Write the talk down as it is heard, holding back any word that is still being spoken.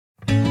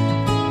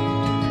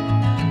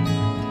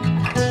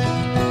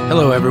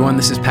Hello everyone,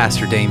 this is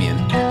Pastor Damien.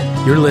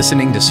 You're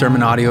listening to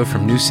sermon audio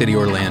from New City,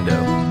 Orlando.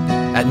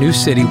 At New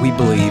City, we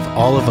believe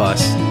all of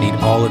us need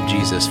all of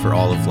Jesus for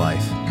all of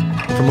life.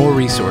 For more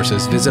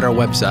resources, visit our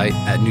website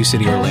at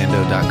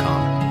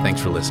newcityorlando.com.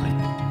 Thanks for listening.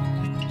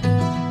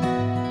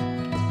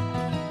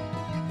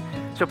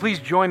 So please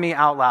join me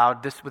out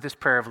loud with this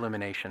prayer of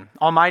illumination.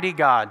 Almighty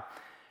God,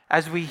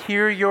 as we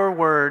hear your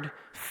word,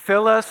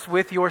 fill us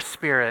with your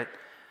spirit.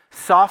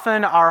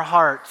 Soften our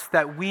hearts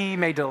that we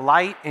may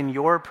delight in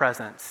your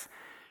presence.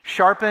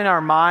 Sharpen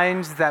our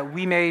minds that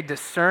we may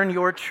discern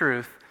your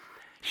truth.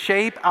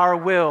 Shape our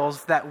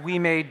wills that we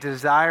may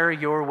desire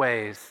your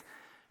ways.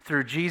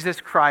 Through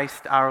Jesus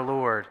Christ our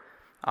Lord.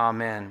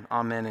 Amen.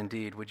 Amen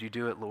indeed. Would you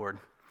do it, Lord?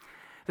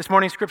 This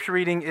morning's scripture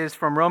reading is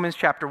from Romans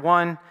chapter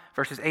 1,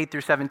 verses 8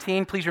 through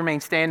 17. Please remain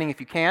standing if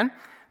you can.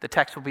 The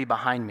text will be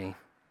behind me.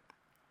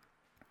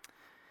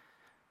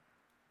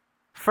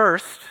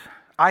 First,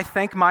 I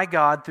thank my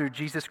God through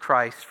Jesus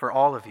Christ for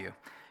all of you,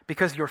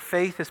 because your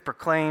faith is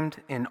proclaimed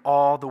in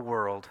all the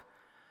world.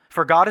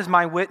 For God is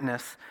my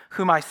witness,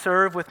 whom I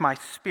serve with my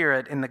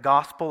spirit in the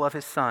gospel of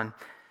his Son,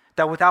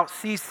 that without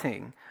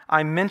ceasing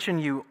I mention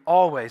you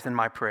always in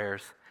my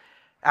prayers,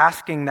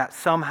 asking that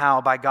somehow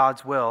by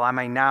God's will I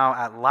may now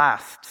at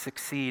last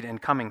succeed in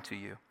coming to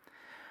you.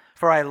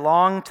 For I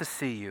long to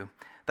see you,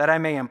 that I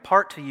may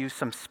impart to you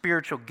some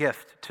spiritual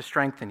gift to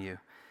strengthen you.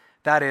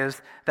 That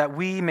is, that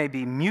we may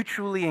be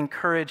mutually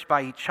encouraged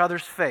by each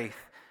other's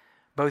faith,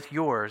 both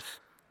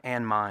yours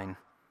and mine.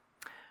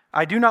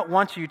 I do not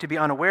want you to be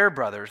unaware,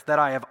 brothers, that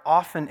I have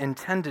often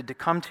intended to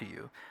come to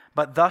you,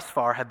 but thus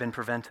far have been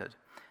prevented,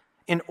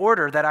 in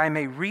order that I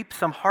may reap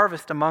some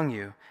harvest among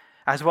you,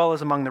 as well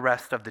as among the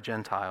rest of the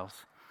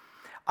Gentiles.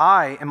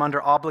 I am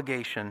under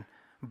obligation,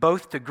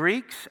 both to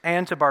Greeks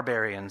and to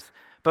barbarians,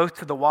 both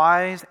to the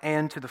wise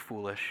and to the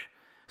foolish.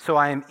 So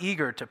I am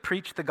eager to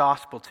preach the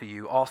gospel to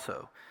you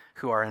also,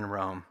 who are in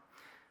Rome.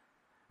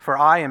 For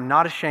I am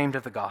not ashamed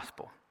of the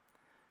gospel,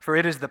 for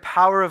it is the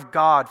power of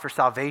God for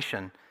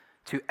salvation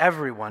to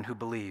everyone who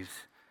believes,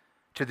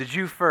 to the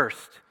Jew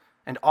first,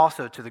 and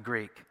also to the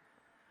Greek.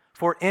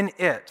 For in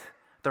it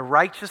the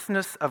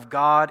righteousness of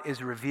God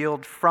is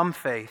revealed from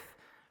faith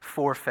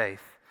for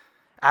faith.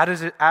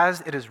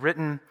 As it is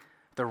written,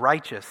 the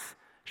righteous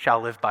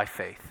shall live by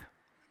faith.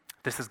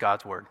 This is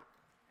God's word.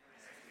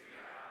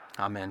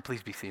 Amen.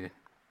 Please be seated.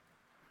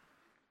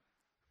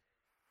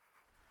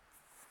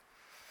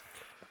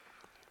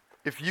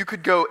 If you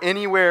could go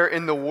anywhere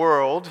in the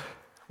world,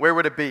 where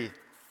would it be?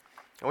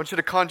 I want you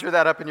to conjure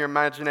that up in your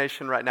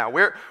imagination right now.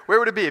 Where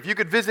would it be? If you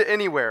could visit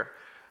anywhere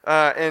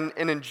and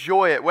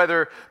enjoy it,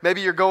 whether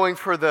maybe you're going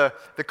for the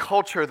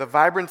culture, the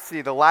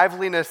vibrancy, the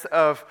liveliness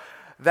of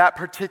that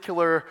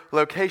particular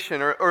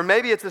location, or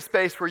maybe it's a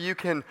space where you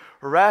can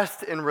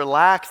rest and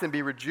relax and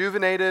be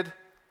rejuvenated.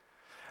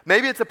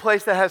 Maybe it's a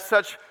place that has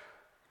such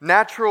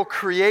natural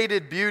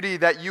created beauty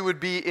that you would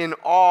be in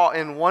awe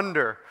and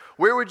wonder.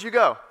 Where would you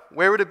go?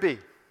 Where would it be?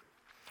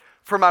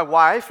 For my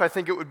wife, I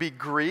think it would be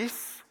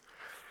Greece.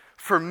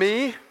 For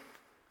me,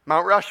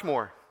 Mount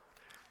Rushmore.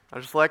 I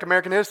just like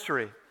American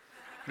history.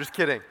 I'm just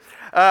kidding.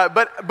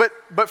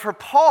 But for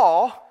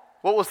Paul,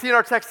 what we'll see in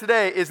our text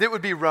today is it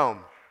would be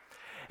Rome.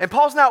 And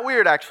Paul's not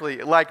weird,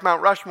 actually, like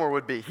Mount Rushmore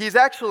would be. He's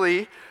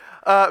actually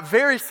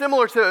very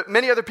similar to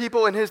many other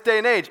people in his day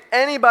and age.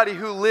 Anybody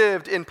who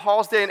lived in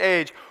Paul's day and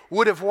age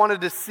would have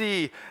wanted to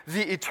see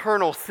the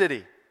eternal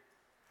city.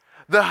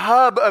 The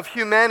hub of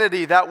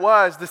humanity that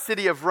was the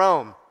city of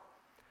Rome.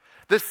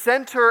 The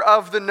center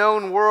of the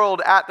known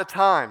world at the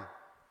time.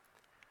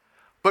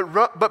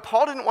 But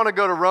Paul didn't want to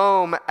go to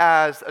Rome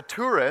as a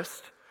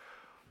tourist.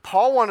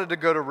 Paul wanted to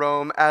go to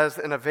Rome as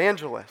an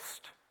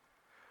evangelist.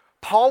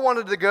 Paul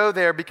wanted to go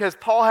there because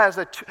Paul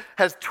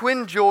has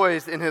twin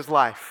joys in his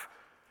life.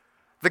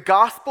 The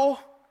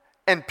gospel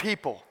and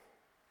people.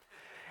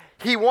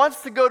 He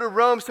wants to go to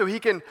Rome so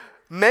he can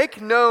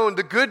make known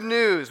the good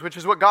news, which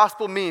is what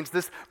gospel means,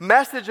 this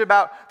message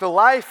about the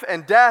life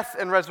and death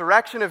and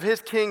resurrection of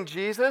his King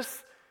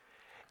Jesus.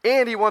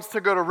 And he wants to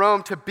go to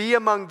Rome to be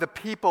among the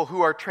people who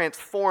are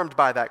transformed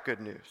by that good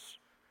news.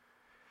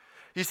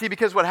 You see,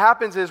 because what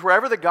happens is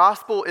wherever the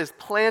gospel is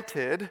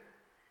planted,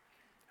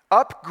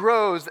 up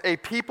grows a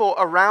people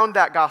around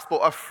that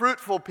gospel, a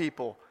fruitful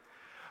people,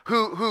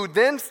 who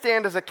then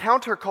stand as a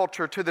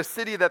counterculture to the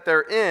city that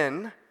they're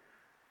in,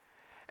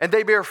 and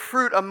they bear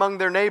fruit among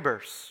their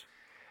neighbors.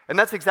 And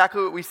that's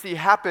exactly what we see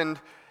happened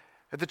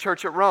at the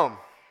church at Rome.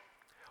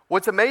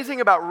 What's amazing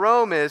about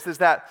Rome is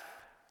that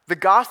the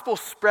gospel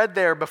spread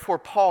there before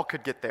Paul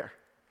could get there.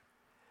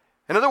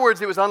 In other words,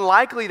 it was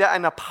unlikely that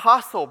an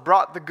apostle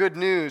brought the good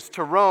news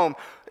to Rome.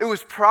 It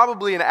was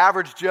probably an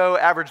average Joe,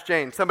 average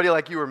Jane, somebody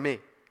like you or me,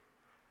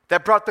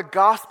 that brought the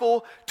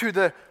gospel to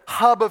the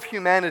hub of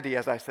humanity,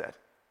 as I said.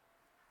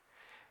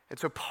 And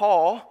so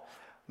Paul,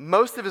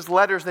 most of his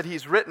letters that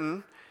he's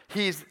written,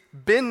 he's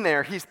been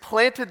there, he's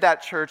planted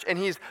that church, and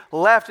he's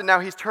left, and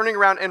now he's turning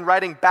around and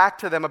writing back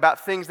to them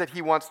about things that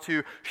he wants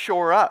to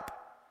shore up.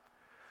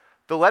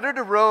 The letter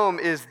to Rome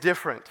is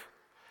different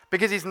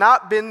because he's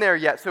not been there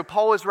yet. So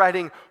Paul is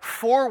writing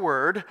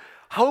forward,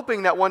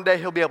 hoping that one day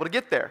he'll be able to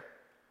get there.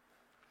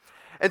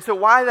 And so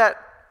why that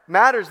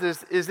matters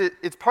is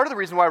it's part of the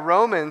reason why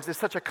Romans is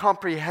such a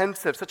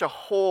comprehensive, such a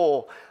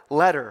whole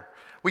letter.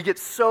 We get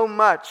so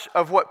much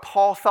of what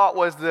Paul thought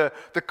was the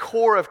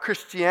core of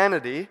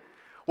Christianity,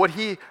 what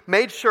he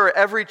made sure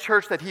every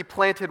church that he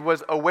planted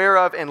was aware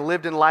of and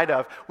lived in light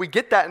of. We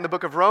get that in the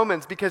book of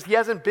Romans because he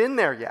hasn't been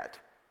there yet.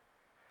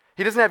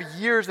 He doesn't have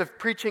years of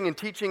preaching and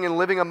teaching and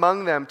living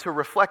among them to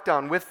reflect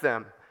on with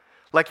them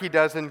like he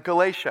does in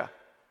Galatia.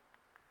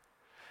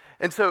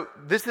 And so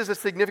this is a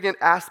significant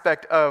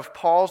aspect of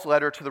Paul's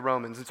letter to the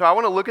Romans. And so I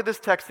want to look at this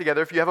text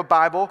together. If you have a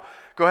Bible,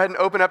 go ahead and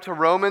open up to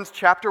Romans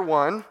chapter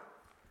 1.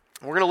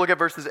 We're going to look at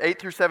verses 8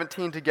 through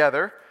 17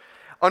 together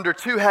under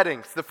two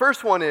headings. The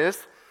first one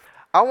is,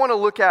 I want to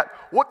look at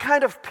what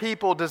kind of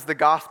people does the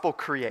gospel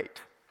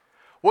create?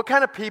 What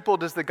kind of people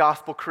does the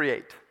gospel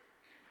create?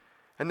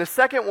 And the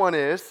second one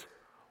is,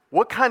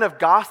 what kind of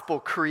gospel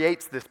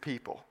creates this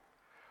people?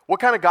 What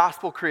kind of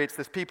gospel creates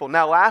this people?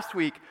 Now, last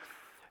week,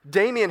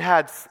 Damien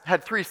had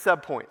 3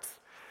 subpoints.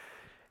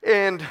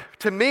 And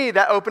to me,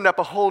 that opened up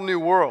a whole new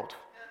world.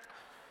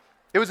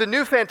 It was a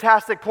new,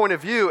 fantastic point of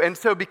view. And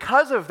so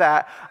because of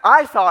that,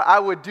 I thought I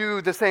would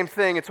do the same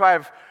thing. And so I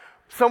have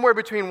somewhere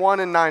between 1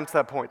 and 9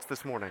 subpoints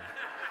this morning.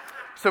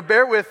 So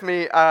bear with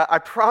me. I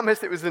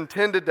promise it was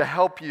intended to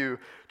help you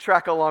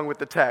track along with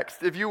the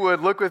text. If you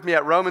would, look with me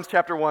at Romans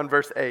chapter 1,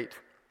 verse 8.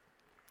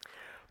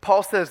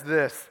 Paul says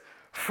this,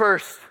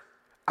 "First,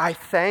 I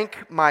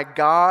thank my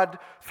God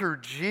through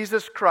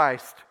Jesus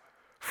Christ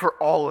for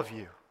all of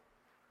you."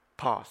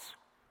 Pause.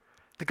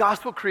 The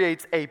gospel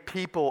creates a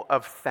people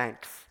of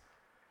thanks.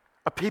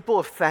 A people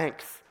of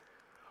thanks.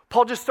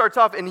 Paul just starts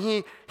off and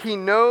he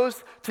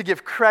knows to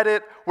give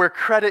credit where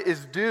credit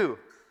is due.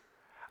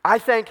 I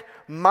thank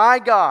my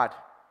God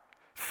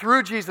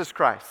through Jesus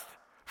Christ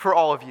for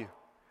all of you.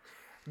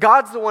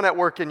 God's the one at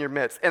work in your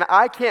midst, and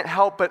I can't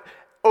help but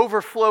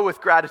overflow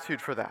with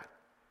gratitude for that.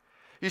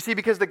 You see,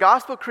 because the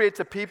gospel creates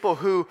a people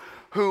who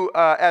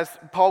as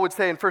Paul would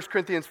say in 1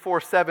 Corinthians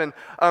 4:7,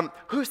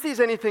 who sees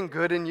anything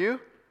good in you?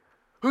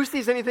 Who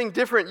sees anything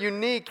different,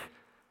 unique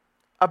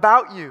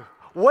about you?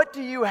 What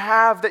do you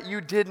have that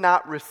you did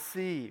not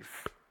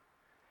receive?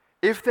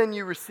 If then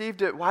you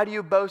received it, why do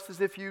you boast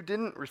as if you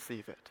didn't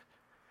receive it?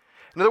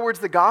 In other words,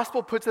 the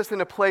gospel puts us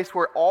in a place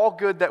where all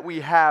good that we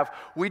have,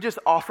 we just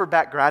offer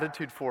back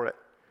gratitude for it.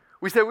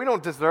 We say, we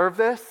don't deserve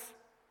this.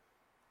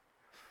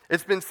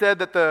 It's been said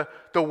that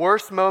the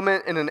worst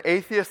moment in an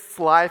atheist's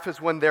life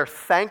is when they're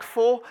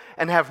thankful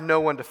and have no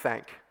one to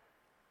thank.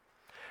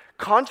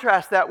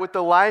 Contrast that with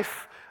the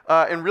life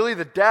and really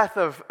the death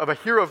of a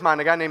hero of mine,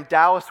 a guy named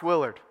Dallas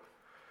Willard,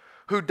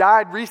 who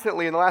died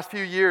recently in the last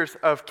few years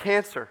of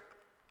cancer.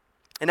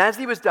 And as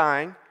he was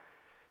dying,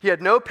 he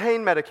had no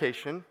pain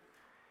medication,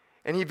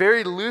 and he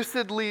very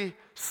lucidly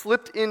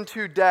slipped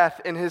into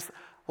death, and his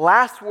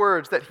last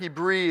words that he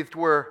breathed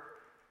were,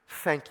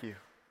 "Thank you.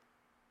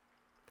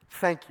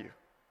 Thank you."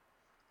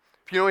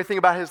 If you know anything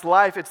about his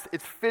life,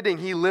 it's fitting.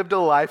 He lived a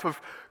life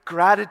of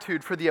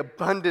gratitude for the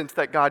abundance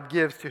that God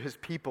gives to his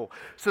people.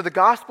 So the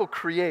gospel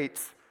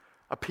creates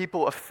a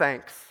people of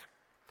thanks.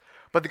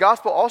 But the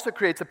gospel also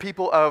creates a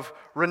people of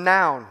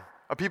renown.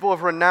 A people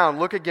of renown.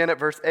 Look again at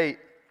verse 8.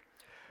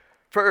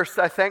 "First,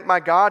 I thank my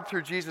God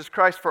through Jesus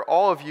Christ for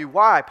all of you."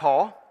 Why,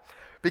 Paul?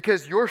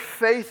 "Because your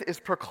faith is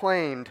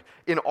proclaimed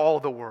in all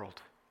the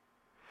world."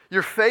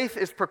 Your faith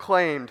is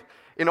proclaimed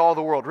in all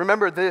the world.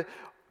 Remember, the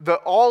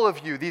all of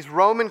you, these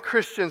Roman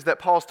Christians that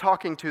Paul's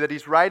talking to, that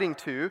he's writing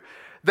to,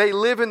 they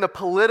live in the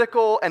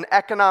political and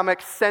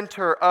economic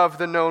center of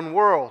the known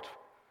world.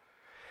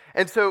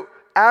 And so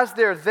as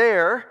they're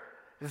there,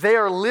 they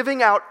are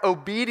living out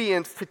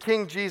obedience to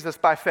King Jesus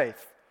by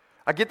faith.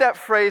 I get that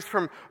phrase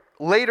from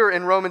later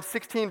in Romans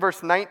 16,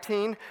 verse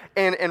 19,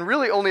 and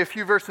really only a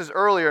few verses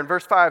earlier. In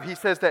verse 5, he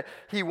says that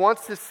he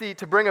wants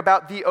to bring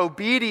about the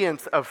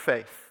obedience of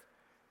faith.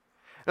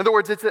 In other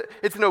words,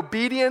 it's an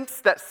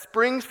obedience that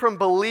springs from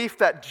belief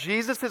that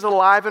Jesus is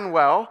alive and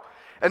well,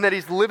 and that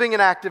he's living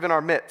and active in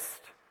our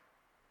midst.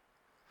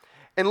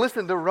 And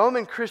listen, the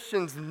Roman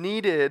Christians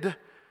needed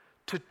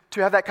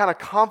to have that kind of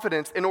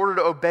confidence in order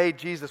to obey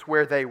Jesus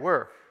where they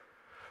were.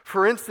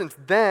 For instance,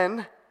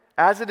 then,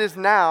 as it is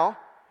now,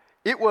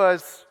 it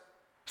was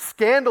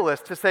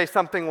scandalous to say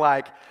something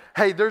like,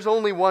 "Hey, there's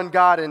only one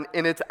God and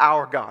it's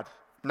our God,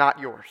 not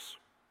yours."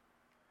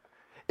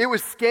 It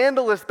was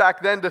scandalous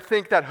back then to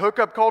think that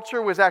hookup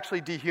culture was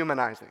actually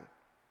dehumanizing.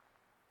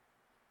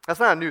 That's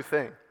not a new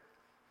thing.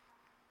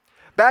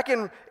 Back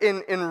in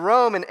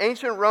Rome, in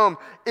ancient Rome,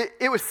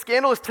 it was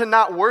scandalous to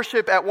not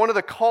worship at one of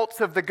the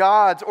cults of the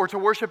gods or to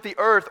worship the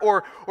earth,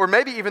 or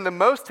maybe even the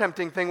most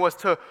tempting thing was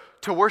to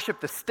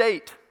worship the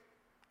state.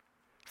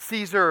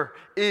 Caesar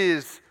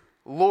is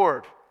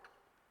Lord.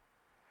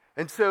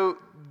 And so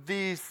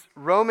these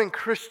Roman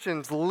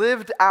Christians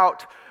lived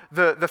out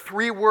the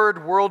three-word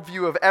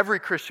worldview of every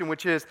Christian,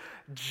 which is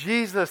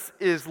Jesus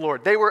is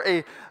Lord. They were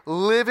a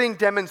living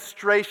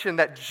demonstration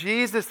that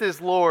Jesus is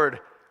Lord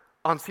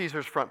on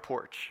Caesar's front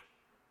porch.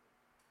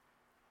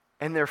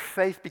 and their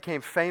faith became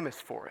famous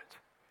for it.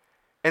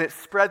 And it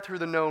spread through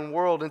the known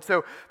world. And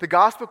so the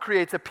gospel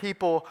creates a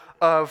people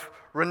of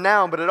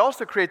renown, but it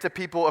also creates a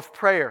people of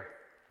prayer.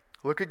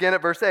 Look again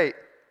at verse 8.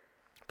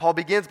 Paul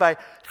begins by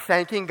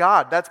thanking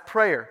God. That's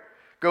prayer.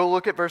 Go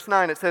look at verse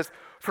 9. It says,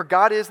 "For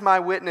God is my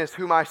witness,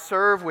 whom I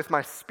serve with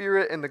my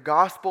spirit in the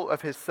gospel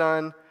of his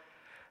Son,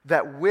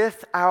 that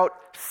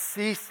without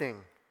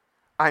ceasing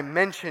I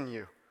mention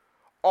you,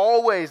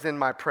 always in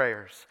my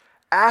prayers,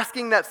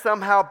 asking that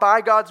somehow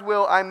by God's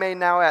will I may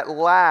now at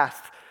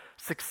last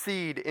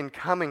succeed in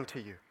coming to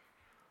you."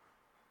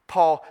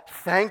 Paul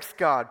thanks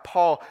God.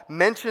 Paul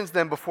mentions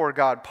them before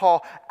God.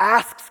 Paul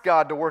asks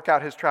God to work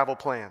out his travel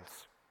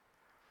plans.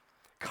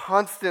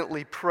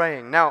 Constantly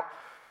praying. Now,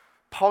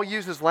 Paul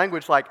uses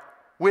language like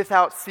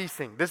without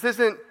ceasing. This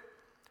isn't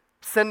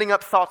sending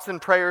up thoughts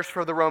and prayers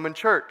for the Roman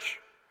church.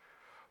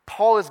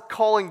 Paul is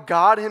calling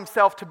God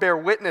himself to bear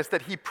witness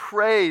that he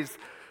prays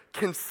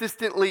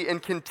consistently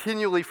and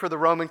continually for the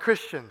Roman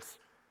Christians.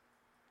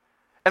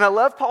 And I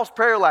love Paul's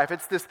prayer life.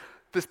 It's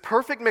this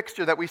perfect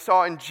mixture that we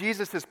saw in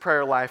Jesus'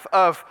 prayer life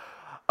of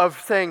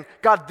saying,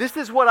 God, this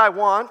is what I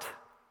want,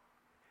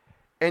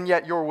 and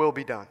yet your will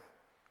be done.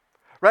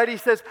 Right? He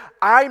says,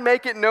 I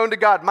make it known to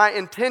God. My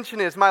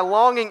intention is, my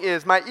longing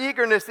is, my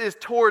eagerness is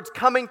towards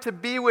coming to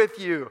be with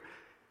you.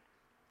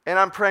 And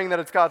I'm praying that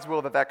it's God's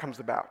will that comes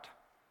about.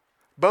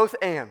 Both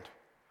and.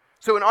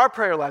 So in our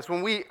prayer lives,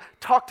 when we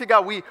talk to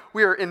God,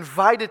 we are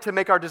invited to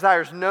make our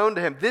desires known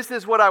to him. This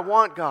is what I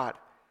want, God.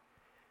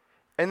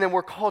 And then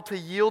we're called to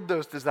yield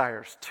those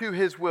desires to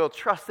his will,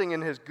 trusting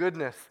in his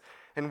goodness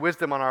and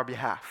wisdom on our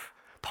behalf.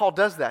 Paul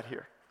does that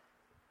here.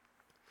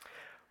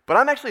 But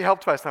I'm actually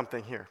helped by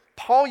something here.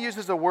 Paul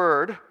uses a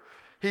word.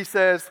 He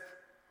says,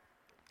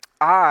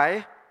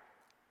 I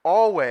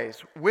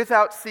always,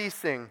 without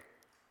ceasing,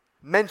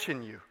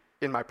 mention you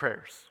in my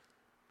prayers.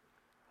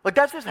 Like,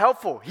 that's just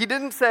helpful. He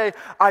didn't say,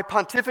 I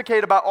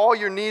pontificate about all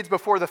your needs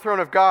before the throne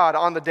of God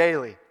on the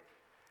daily.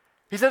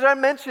 He says, I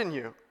mention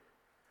you.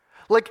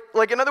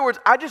 Like in other words,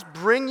 I just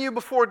bring you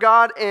before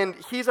God, and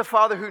he's a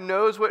father who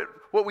knows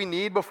what we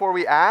need before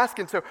we ask.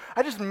 And so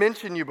I just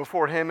mention you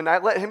before him, and I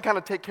let him kind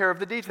of take care of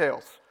the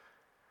details.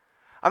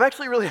 I'm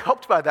actually really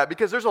helped by that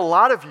because there's a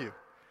lot of you.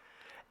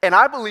 And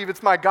I believe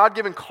it's my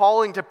God-given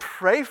calling to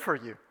pray for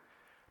you.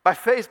 By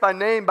face, by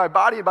name, by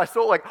body, and by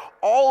soul, like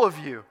all of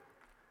you.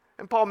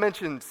 And Paul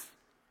mentions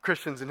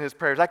Christians in his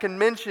prayers. I can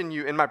mention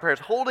you in my prayers,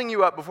 holding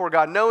you up before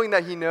God, knowing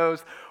that he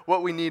knows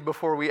what we need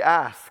before we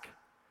ask.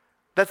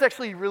 That's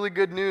actually really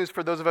good news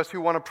for those of us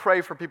who want to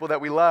pray for people that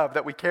we love,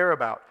 that we care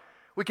about.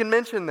 We can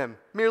mention them,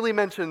 merely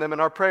mention them in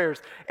our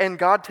prayers, and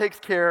God takes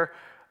care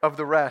of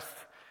the rest.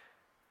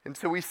 And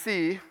so we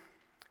see,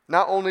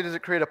 not only does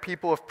it create a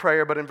people of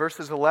prayer, but in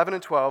verses 11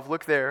 and 12,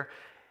 look there,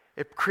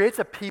 it creates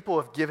a people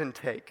of give and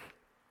take.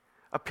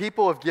 A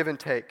people of give and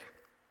take.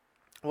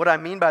 What I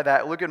mean by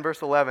that, look in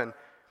verse 11.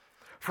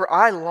 For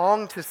I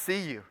long to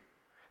see you,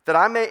 that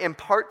I may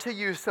impart to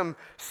you some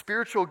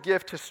spiritual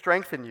gift to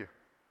strengthen you.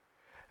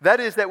 That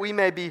is, that we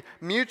may be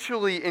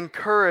mutually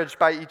encouraged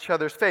by each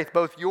other's faith,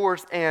 both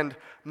yours and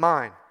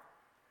mine.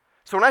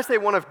 So when I say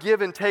one of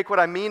give and take, what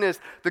I mean is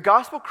the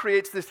gospel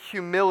creates this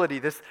humility,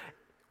 this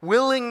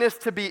willingness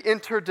to be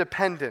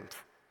interdependent.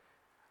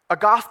 A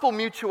gospel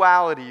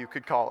mutuality, you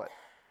could call it.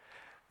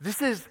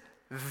 This is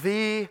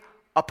the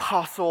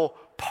Apostle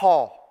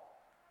Paul,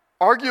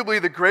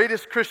 arguably the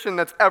greatest Christian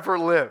that's ever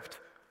lived.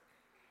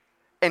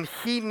 And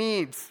he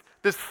needs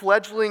this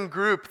fledgling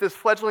group, this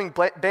fledgling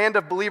band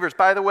of believers.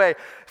 By the way,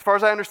 as far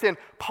as I understand,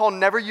 Paul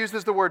never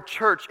uses the word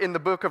church in the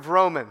book of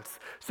Romans.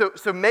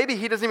 So maybe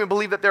he doesn't even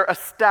believe that they're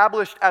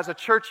established as a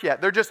church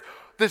yet. They're just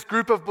this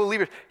group of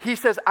believers. He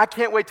says, I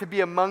can't wait to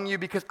be among you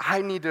because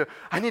I need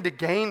to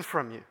gain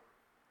from you.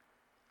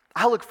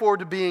 I look forward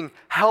to being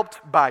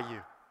helped by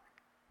you.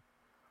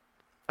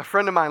 A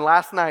friend of mine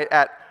last night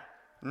at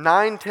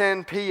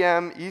 9:10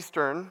 p.m.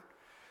 Eastern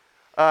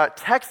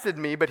texted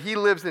me, but he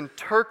lives in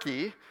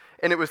Turkey,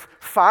 and it was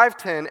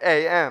 5:10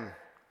 a.m.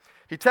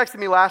 He texted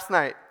me last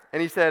night,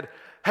 and he said,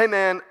 hey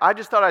man, I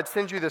just thought I'd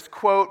send you this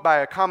quote by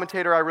a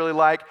commentator I really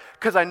like,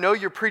 because I know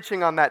you're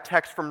preaching on that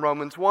text from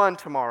Romans 1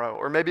 tomorrow,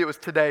 or maybe it was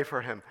today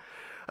for him.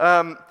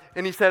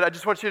 And he said, I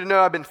just want you to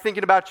know I've been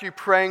thinking about you,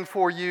 praying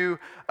for you.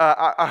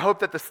 I hope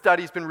that the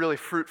study's been really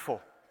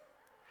fruitful.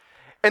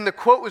 And the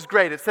quote was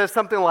great. It says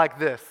something like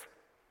this.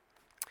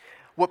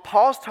 What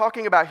Paul's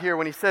talking about here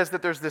when he says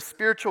that there's this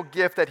spiritual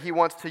gift that he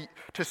wants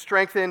to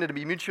strengthen and to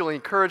be mutually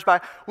encouraged by,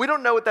 we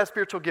don't know what that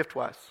spiritual gift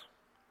was.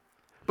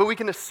 But we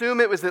can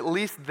assume it was at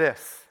least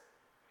this.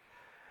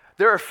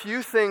 There are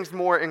few things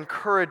more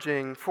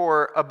encouraging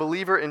for a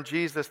believer in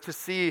Jesus to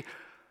see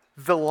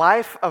the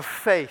life of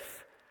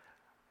faith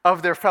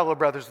of their fellow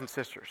brothers and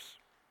sisters.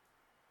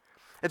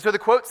 And so the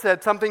quote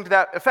said something to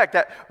that effect,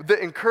 that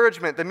the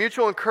encouragement, the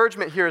mutual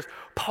encouragement here is,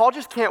 Paul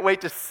just can't wait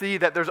to see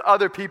that there's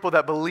other people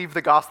that believe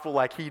the gospel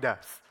like he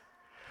does.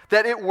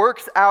 That it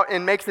works out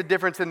and makes a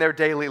difference in their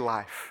daily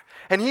life.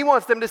 And he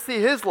wants them to see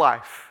his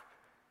life.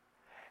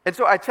 And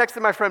so I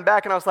texted my friend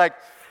back and I was like,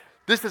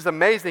 this is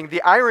amazing.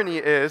 The irony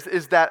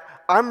is that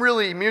I'm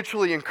really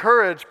mutually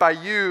encouraged by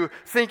you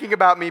thinking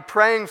about me,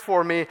 praying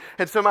for me.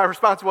 And so my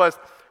response was,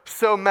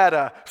 so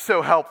meta,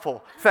 so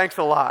helpful. Thanks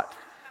a lot.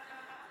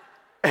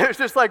 And it's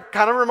just like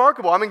kind of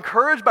remarkable. I'm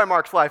encouraged by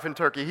Mark's life in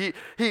Turkey.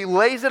 He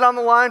lays it on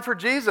the line for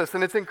Jesus,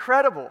 and it's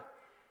incredible.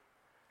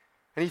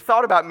 And he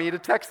thought about me to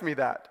text me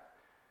that.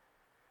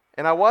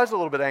 And I was a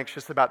little bit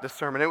anxious about this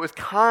sermon. It was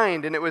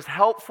kind and it was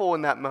helpful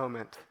in that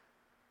moment.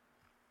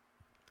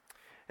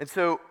 And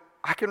so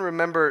I can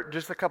remember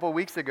just a couple of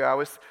weeks ago, I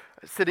was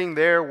sitting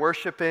there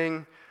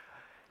worshiping,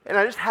 and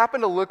I just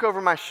happened to look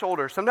over my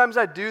shoulder. Sometimes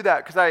I do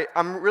that because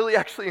I'm really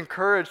actually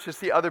encouraged to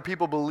see other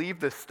people believe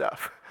this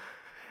stuff.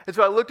 And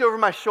so I looked over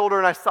my shoulder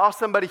and I saw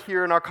somebody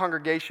here in our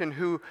congregation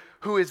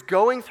who is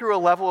going through a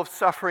level of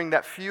suffering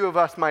that few of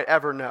us might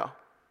ever know.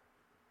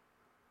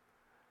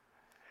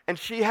 And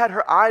she had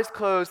her eyes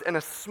closed and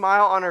a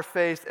smile on her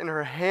face and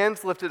her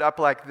hands lifted up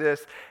like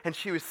this, and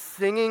she was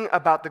singing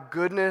about the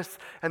goodness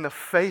and the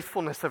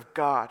faithfulness of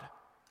God.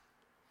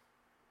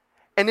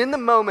 And in the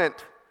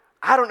moment,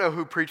 I don't know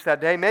who preached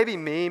that day, maybe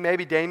me,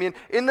 maybe Damien.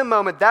 In the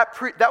moment,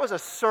 that was a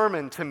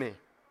sermon to me.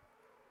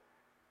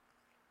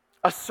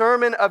 A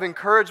sermon of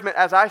encouragement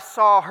as I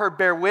saw her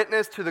bear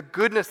witness to the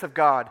goodness of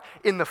God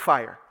in the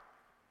fire.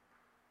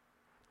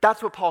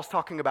 That's what Paul's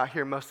talking about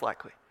here, most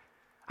likely.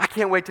 I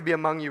can't wait to be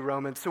among you,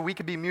 Romans, so we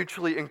could be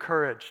mutually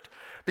encouraged.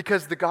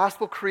 Because the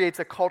gospel creates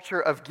a culture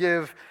of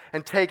give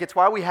and take. It's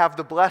why we have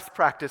the blessed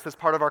practice as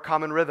part of our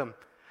common rhythm.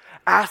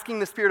 Asking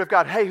the Spirit of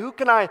God, hey, who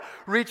can I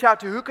reach out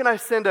to? Who can I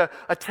send a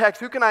text?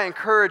 Who can I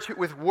encourage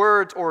with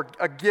words or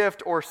a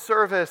gift or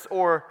service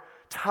or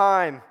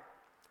time?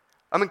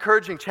 I'm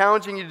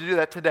challenging you to do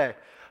that today.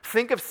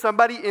 Think of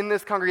somebody in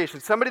this congregation,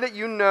 somebody that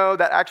you know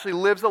that actually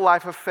lives a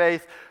life of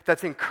faith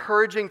that's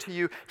encouraging to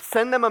you.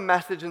 Send them a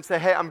message and say,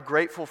 hey, I'm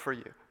grateful for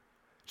you.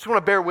 Just want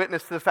to bear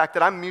witness to the fact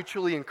that I'm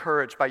mutually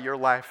encouraged by your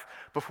life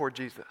before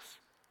Jesus.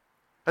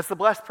 That's the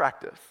blessed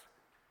practice.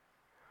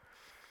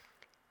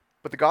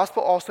 But the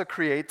gospel also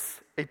creates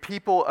a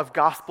people of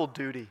gospel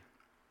duty.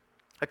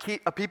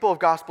 A people of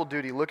gospel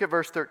duty. Look at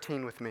verse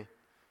 13 with me.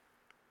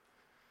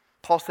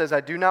 Paul says, I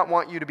do not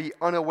want you to be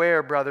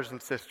unaware, brothers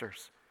and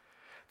sisters,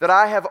 that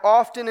I have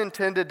often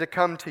intended to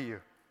come to you,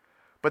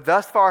 but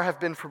thus far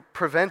have been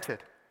prevented,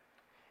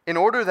 in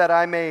order that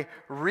I may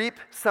reap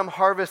some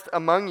harvest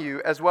among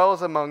you as well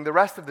as among the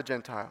rest of the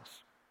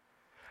Gentiles.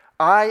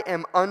 I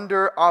am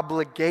under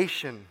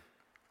obligation,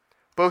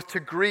 both to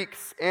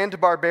Greeks and to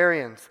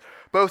barbarians,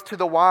 both to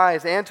the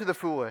wise and to the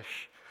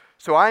foolish.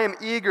 So I am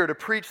eager to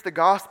preach the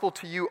gospel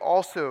to you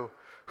also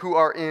who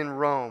are in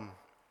Rome.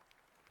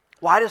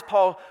 Why does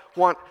Paul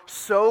want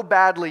so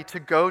badly to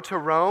go to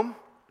Rome?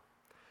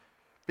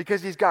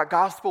 Because he's got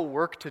gospel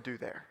work to do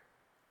there.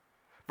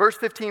 Verse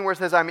 15 where it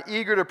says, I'm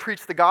eager to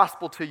preach the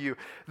gospel to you.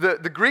 The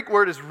Greek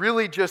word is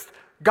really just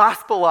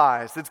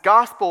gospelize. It's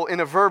gospel in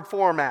a verb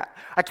format.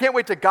 I can't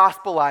wait to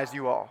gospelize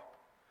you all.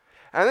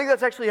 And I think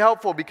that's actually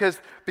helpful because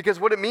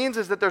what it means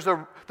is that there's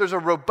a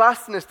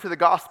robustness to the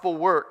gospel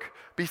work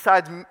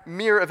besides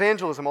mere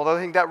evangelism, although I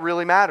think that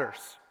really matters.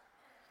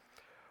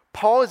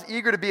 Paul is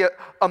eager to be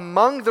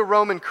among the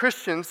Roman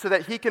Christians so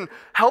that he can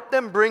help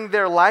them bring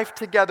their life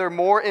together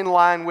more in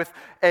line with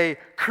a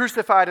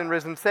crucified and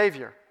risen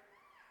Savior.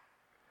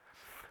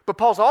 But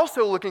Paul's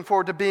also looking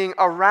forward to being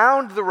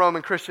around the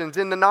Roman Christians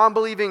in the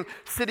non-believing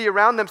city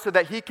around them so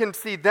that he can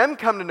see them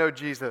come to know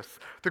Jesus,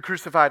 the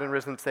crucified and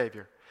risen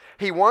Savior.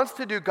 He wants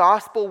to do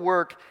gospel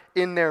work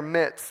in their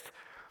midst.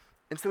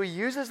 And so he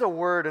uses a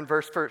word in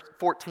verse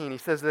 14. He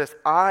says this,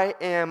 I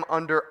am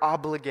under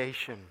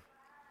obligation.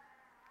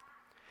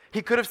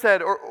 He could have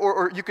said,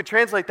 or you could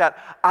translate that,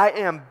 I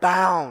am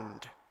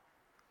bound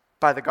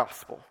by the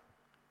gospel.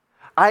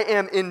 I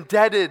am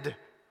indebted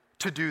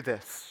to do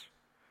this,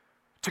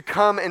 to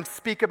come and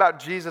speak about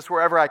Jesus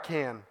wherever I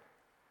can.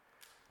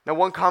 Now,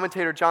 one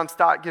commentator, John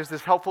Stott, gives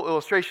this helpful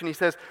illustration. He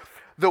says,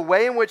 the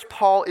way in which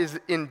Paul is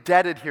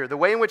indebted here, the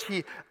way in which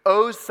he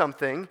owes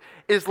something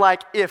is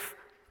like if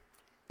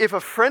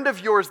a friend of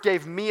yours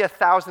gave me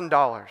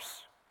 $1,000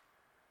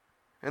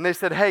 and they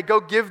said, hey, go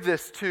give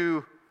this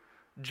to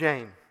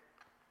Jane.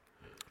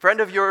 Friend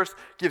of yours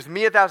gives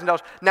me $1,000.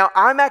 Now,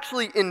 I'm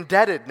actually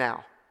indebted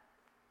now.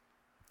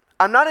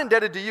 I'm not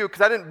indebted to you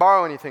because I didn't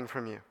borrow anything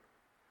from you.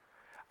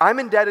 I'm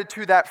indebted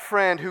to that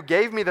friend who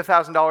gave me the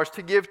 $1,000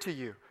 to give to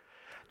you.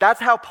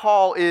 That's how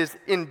Paul is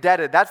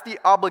indebted. That's the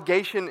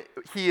obligation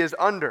he is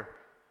under.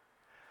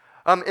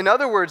 In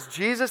other words,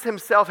 Jesus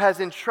himself has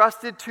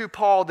entrusted to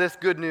Paul this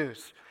good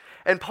news.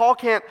 And Paul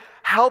can't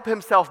help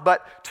himself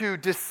but to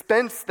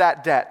dispense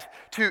that debt,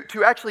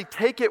 to actually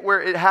take it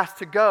where it has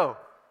to go.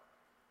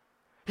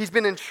 He's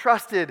been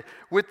entrusted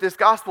with this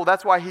gospel.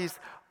 That's why he's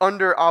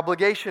under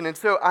obligation. And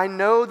so I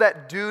know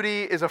that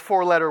duty is a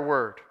 4-letter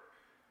word.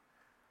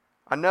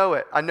 I know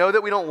it. I know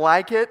that we don't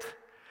like it.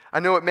 I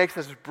know it makes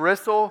us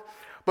bristle.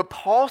 But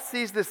Paul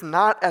sees this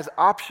not as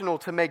optional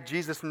to make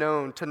Jesus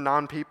known to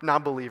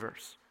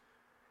non-believers.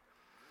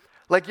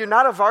 Like, you're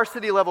not a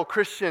varsity level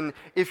Christian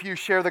if you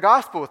share the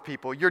gospel with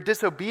people. You're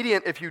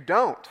disobedient if you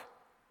don't.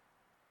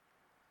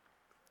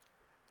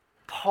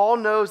 Paul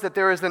knows that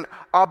there is an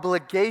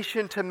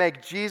obligation to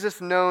make Jesus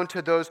known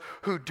to those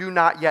who do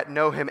not yet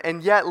know him.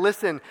 And yet,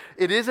 listen,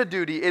 it is a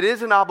duty, it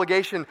is an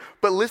obligation,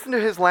 but listen to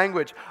his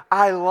language.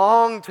 I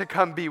long to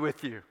come be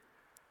with you.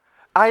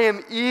 I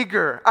am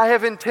eager. I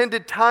have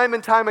intended time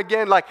and time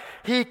again, like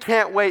he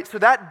can't wait. So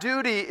that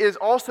duty is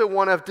also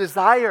one of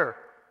desire.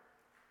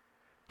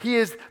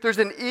 There's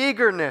an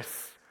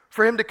eagerness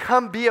for him to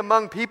come be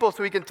among people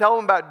so he can tell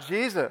them about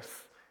Jesus.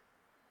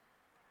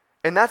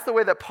 And that's the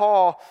way that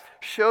Paul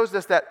shows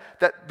us that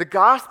the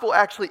gospel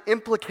actually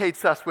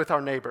implicates us with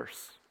our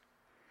neighbors.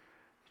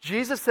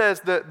 Jesus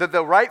says that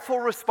the rightful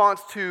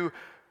response to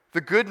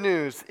the good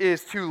news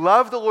is to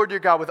love the Lord your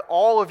God with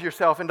all of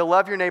yourself and to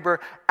love your neighbor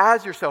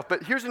as yourself.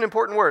 But here's an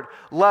important word: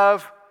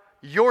 love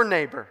your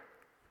neighbor.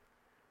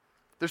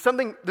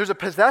 There's a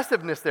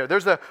possessiveness there.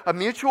 There's a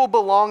mutual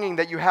belonging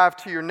that you have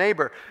to your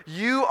neighbor.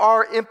 You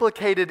are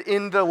implicated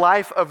in the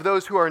life of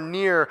those who are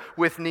near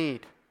with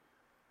need.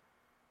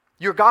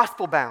 You're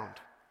gospel bound.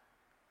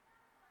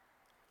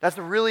 That's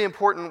a really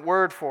important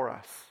word for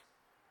us.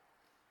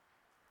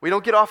 We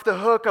don't get off the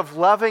hook of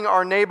loving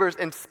our neighbors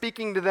and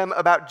speaking to them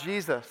about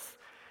Jesus.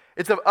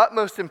 It's of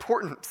utmost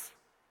importance.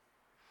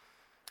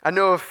 I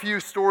know a few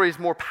stories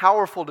more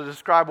powerful to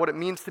describe what it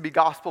means to be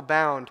gospel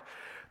bound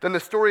than the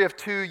story of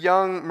two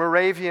young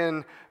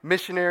Moravian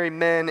missionary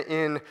men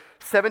in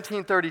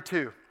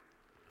 1732.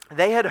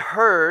 They had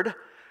heard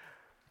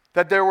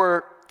that there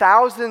were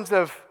thousands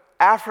of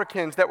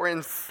Africans that were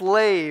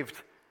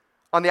enslaved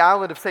on the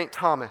island of St.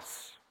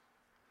 Thomas.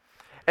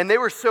 And they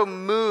were so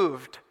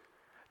moved.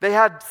 They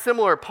had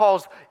similar,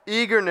 Paul's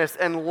eagerness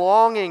and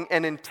longing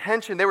and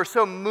intention. They were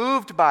so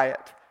moved by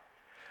it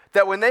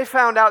that when they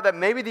found out that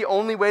maybe the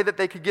only way that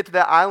they could get to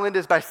that island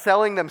is by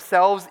selling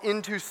themselves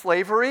into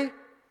slavery,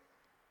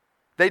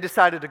 they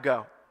decided to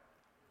go.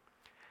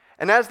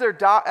 And as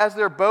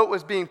their boat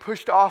was being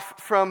pushed off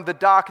from the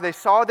dock, they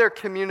saw their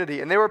community,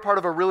 and they were part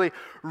of a really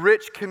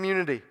rich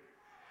community.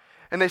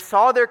 And they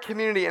saw their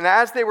community, and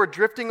as they were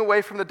drifting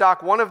away from the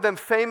dock, one of them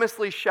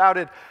famously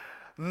shouted,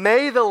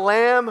 "May the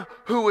Lamb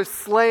who was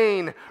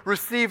slain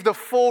receive the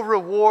full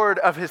reward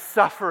of his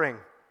suffering."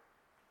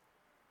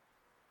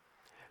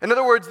 In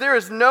other words, there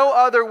is no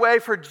other way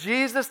for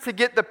Jesus to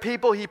get the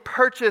people he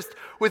purchased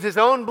with his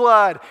own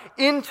blood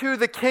into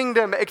the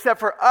kingdom except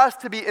for us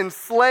to be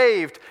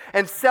enslaved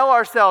and sell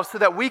ourselves so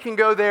that we can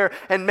go there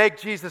and make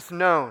Jesus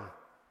known.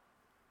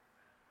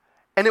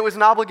 And it was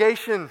an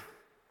obligation,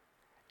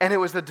 and it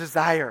was a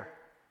desire.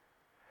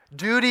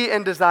 Duty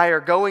and desire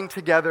going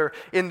together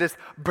in this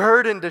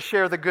burden to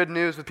share the good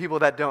news with people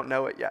that don't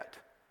know it yet.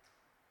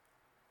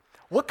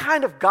 What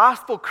kind of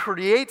gospel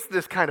creates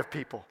this kind of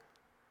people?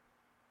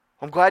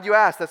 I'm glad you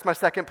asked. That's my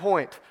second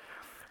point.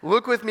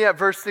 Look with me at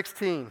verse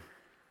 16.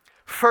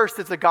 First,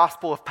 it's a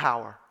gospel of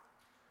power.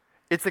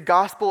 It's a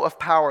gospel of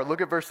power. Look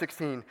at verse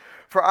 16.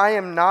 For I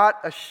am not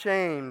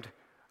ashamed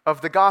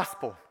of the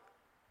gospel,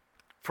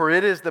 for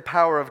it is the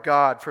power of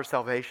God for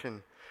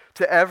salvation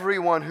to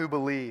everyone who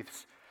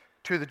believes,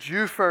 to the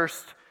Jew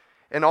first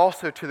and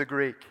also to the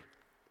Greek.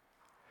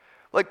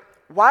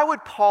 Why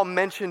would Paul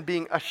mention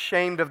being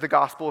ashamed of the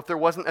gospel if there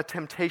wasn't a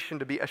temptation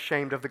to be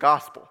ashamed of the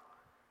gospel?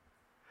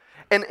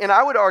 And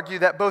I would argue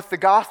that both the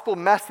gospel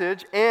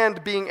message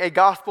and being a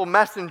gospel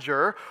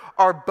messenger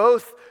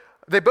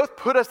they both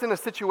put us in a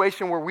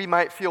situation where we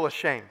might feel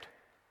ashamed.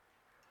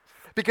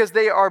 Because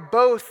they are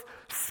both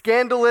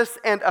scandalous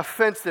and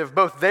offensive,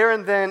 both there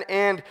and then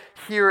and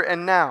here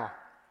and now.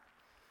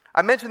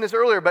 I mentioned this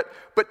earlier,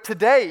 but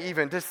today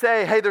even, to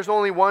say, hey, there's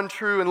only one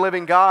true and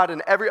living God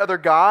and every other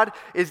God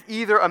is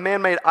either a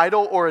man-made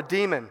idol or a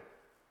demon.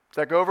 Does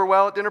that go over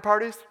well at dinner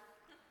parties?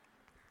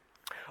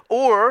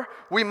 Or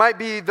we might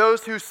be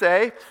those who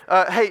say,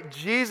 hey,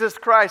 Jesus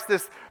Christ,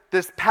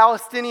 this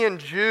Palestinian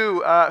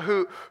Jew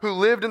who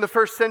lived in the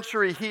first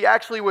century, he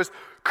actually was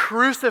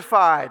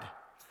crucified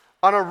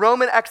on a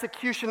Roman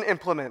execution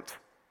implement.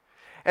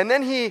 And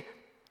then he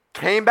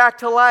came back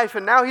to life,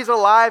 and now he's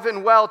alive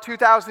and well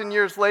 2,000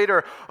 years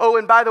later. Oh,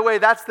 and by the way,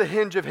 that's the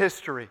hinge of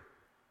history.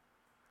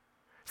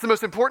 It's the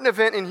most important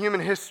event in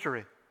human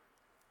history.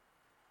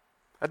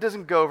 That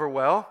doesn't go over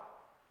well.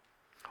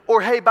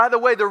 Or, hey, by the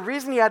way, the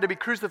reason he had to be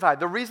crucified,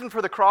 the reason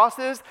for the cross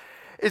is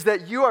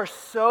that you are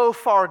so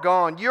far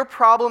gone. Your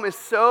problem is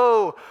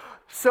so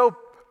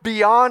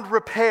beyond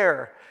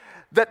repair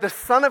that the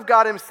Son of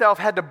God himself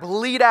had to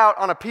bleed out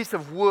on a piece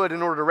of wood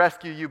in order to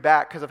rescue you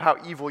back because of how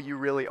evil you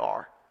really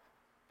are.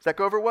 Does that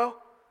go over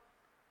well?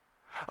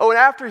 Oh, and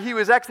after he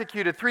was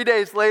executed, 3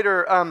 days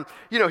later,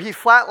 he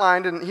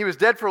flatlined and he was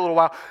dead for a little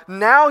while.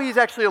 Now he's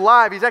actually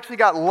alive. He's actually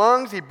got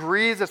lungs. He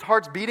breathes. His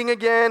heart's beating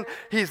again.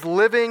 He's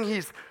living.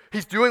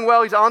 He's doing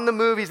well. He's on the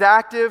move. He's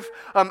active.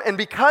 And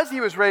because he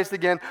was raised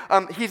again,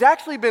 he's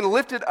actually been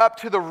lifted up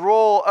to the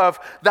role of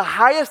the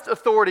highest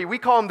authority. We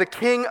call him the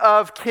King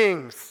of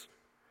Kings.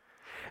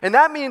 And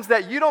that means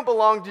that you don't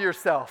belong to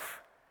yourself.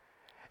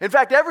 In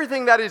fact,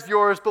 everything that is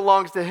yours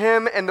belongs to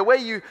him, and the way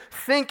you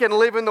think and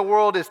live in the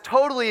world is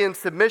totally in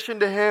submission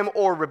to him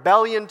or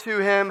rebellion to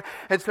him.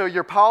 And so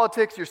your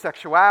politics, your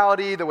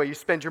sexuality, the way you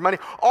spend your money,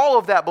 all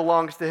of that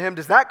belongs to him.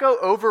 Does that go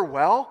over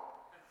well?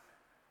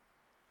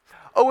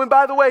 Oh, and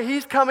by the way,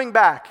 he's coming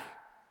back.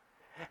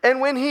 And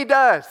when he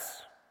does,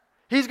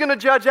 he's going to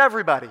judge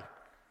everybody.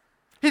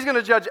 He's going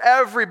to judge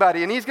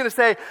everybody, and he's going to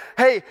say,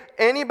 hey,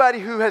 anybody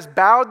who has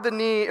bowed the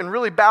knee and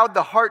really bowed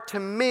the heart to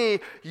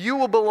me, you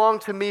will belong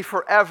to me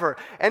forever.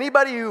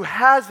 Anybody who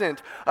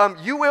hasn't,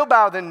 you will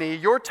bow the knee.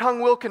 Your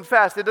tongue will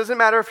confess. It doesn't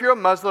matter if you're a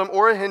Muslim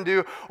or a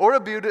Hindu or a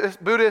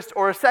Buddhist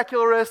or a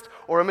secularist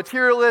or a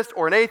materialist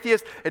or an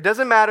atheist. It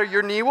doesn't matter.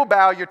 Your knee will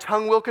bow. Your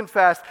tongue will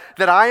confess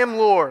that I am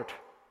Lord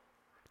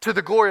to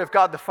the glory of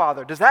God the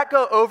Father. Does that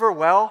go over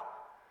well?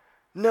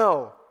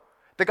 No.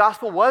 The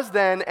gospel was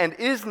then and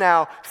is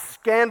now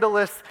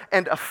scandalous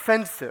and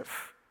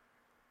offensive.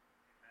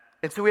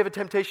 And so we have a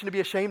temptation to be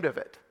ashamed of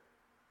it.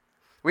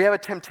 We have a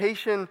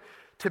temptation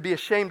to be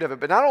ashamed of it.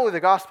 But not only the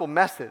gospel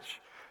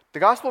message,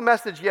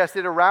 yes,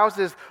 it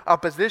arouses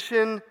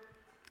opposition,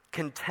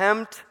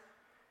 contempt,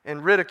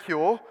 and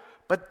ridicule,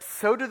 but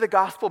so do the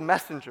gospel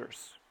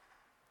messengers.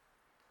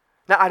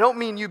 Now, I don't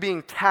mean you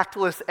being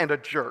tactless and a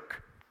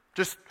jerk.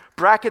 Just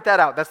bracket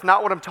that out. That's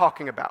not what I'm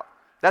talking about.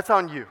 That's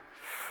on you.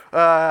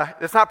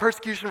 It's not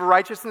persecution for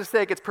righteousness'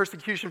 sake, it's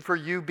persecution for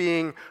you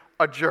being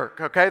a jerk,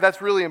 okay?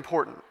 That's really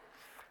important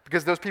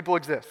because those people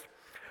exist.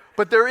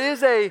 But there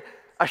is a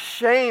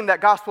shame that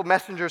gospel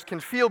messengers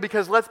can feel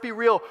because, let's be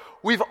real,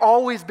 we've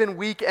always been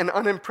weak and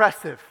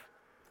unimpressive.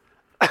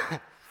 Like,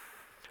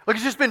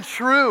 it's just been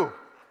true.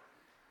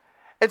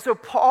 And so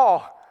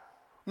Paul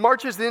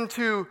marches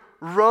into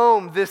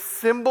Rome, this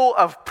symbol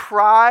of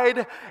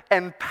pride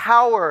and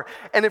power.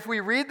 And if we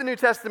read the New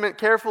Testament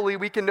carefully,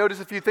 we can notice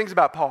a few things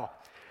about Paul.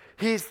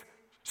 He's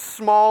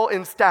small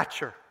in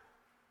stature.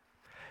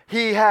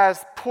 He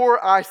has poor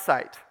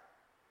eyesight.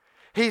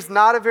 He's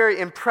not a very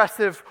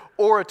impressive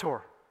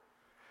orator.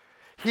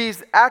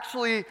 He's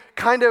actually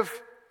kind of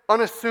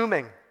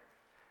unassuming.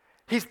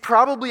 He's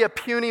probably a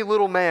puny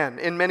little man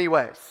in many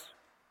ways.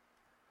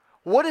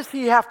 What does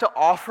he have to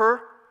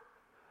offer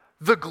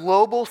the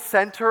global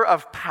center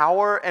of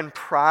power and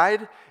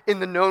pride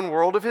in the known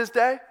world of his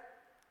day?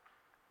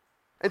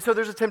 And so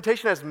there's a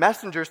temptation as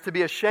messengers to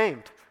be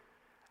ashamed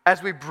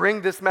as we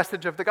bring this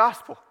message of the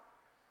gospel.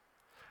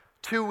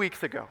 2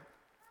 weeks ago,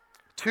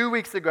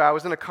 I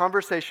was in a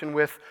conversation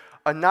with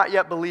a not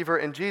yet believer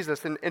in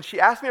Jesus, and she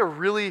asked me a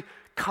really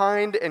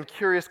kind and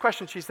curious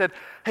question. She said,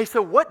 hey,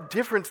 so what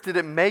difference did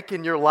it make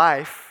in your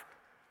life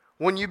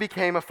when you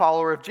became a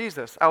follower of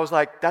Jesus? I was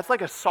like, that's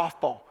like a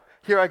softball.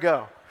 Here I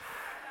go.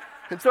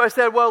 And so I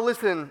said, well,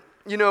 listen,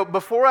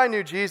 before I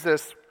knew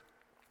Jesus,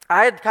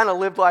 I had kind of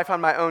lived life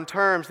on my own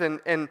terms,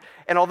 and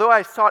although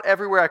I sought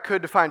everywhere I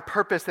could to find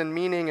purpose and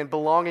meaning and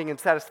belonging and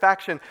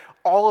satisfaction,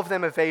 all of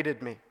them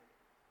evaded me.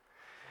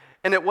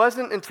 And it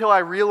wasn't until I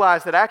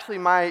realized that actually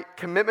my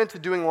commitment to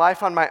doing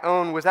life on my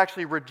own was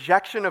actually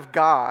rejection of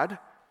God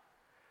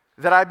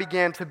that I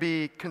began to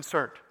be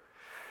concerned.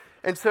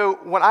 And so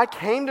when I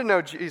came to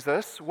know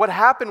Jesus, what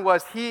happened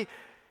was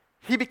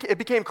it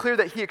became clear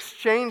that he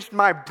exchanged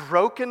my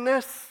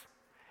brokenness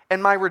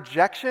and my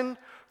rejection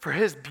for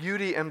his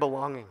beauty and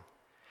belonging.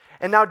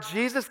 And now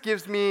Jesus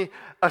gives me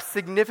a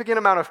significant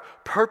amount of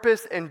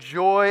purpose and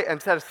joy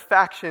and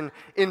satisfaction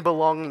in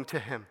belonging to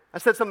him. I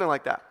said something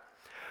like that.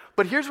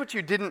 But here's what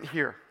you didn't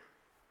hear.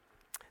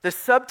 The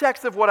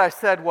subtext of what I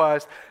said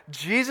was,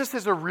 Jesus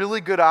is a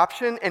really good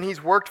option and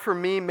he's worked for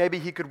me, maybe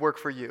he could work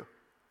for you.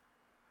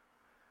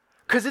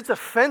 Because it's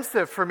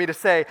offensive for me to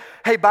say,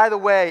 hey, by the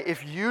way,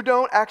 if you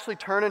don't actually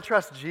turn and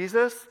trust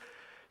Jesus,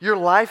 your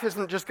life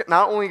isn't just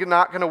not only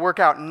not going to work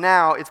out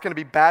now, it's going to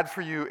be bad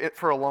for you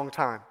for a long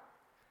time.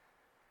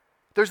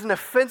 There's an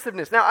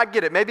offensiveness. Now, I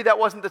get it. Maybe that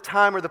wasn't the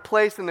time or the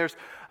place, and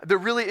there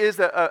really is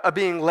a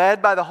being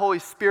led by the Holy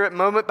Spirit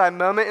moment by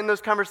moment in those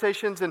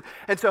conversations,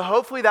 and so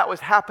hopefully that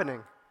was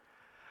happening.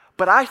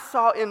 But I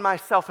saw in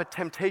myself a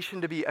temptation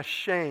to be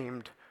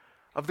ashamed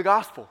of the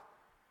gospel,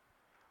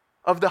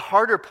 of the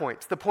harder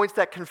points, the points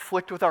that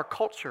conflict with our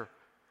culture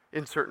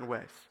in certain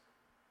ways.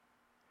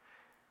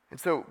 And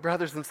so,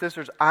 brothers and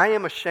sisters, I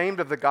am ashamed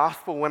of the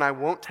gospel when I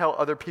won't tell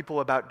other people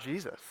about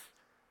Jesus.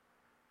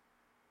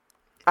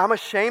 I'm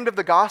ashamed of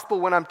the gospel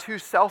when I'm too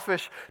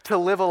selfish to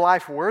live a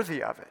life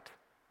worthy of it.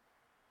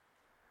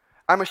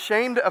 I'm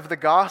ashamed of the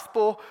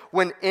gospel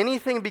when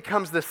anything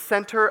becomes the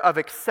center of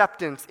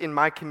acceptance in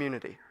my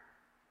community.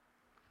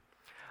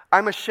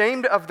 I'm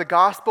ashamed of the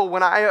gospel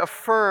when I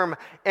affirm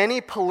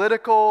any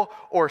political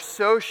or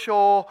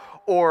social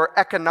or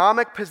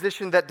economic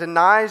position that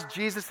denies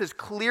Jesus'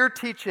 clear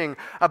teaching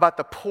about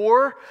the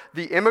poor,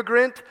 the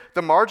immigrant,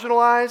 the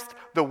marginalized,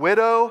 the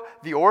widow,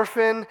 the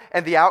orphan,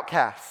 and the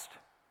outcast.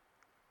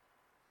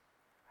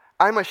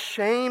 I'm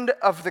ashamed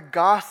of the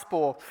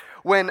gospel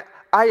when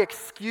I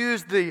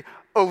excuse the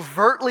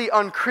overtly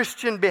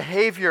unchristian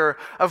behavior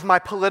of my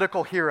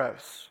political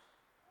heroes.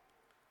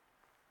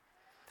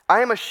 I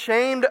am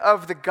ashamed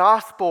of the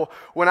gospel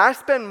when I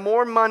spend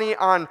more money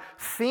on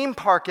theme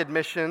park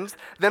admissions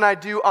than I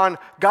do on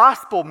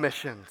gospel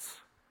missions.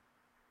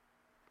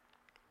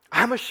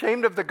 I'm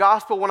ashamed of the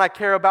gospel when I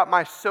care about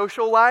my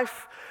social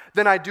life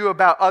than I do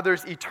about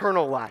others'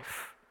 eternal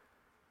life.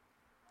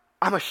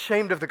 I'm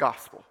ashamed of the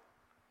gospel.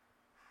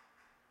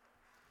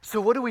 So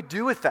what do we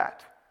do with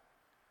that?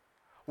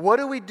 What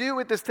do we do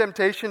with this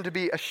temptation to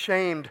be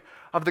ashamed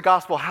of the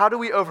gospel? How do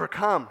we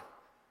overcome?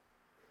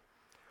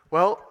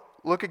 Well,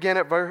 look again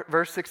at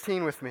verse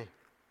 16 with me.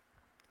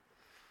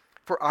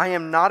 For I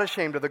am not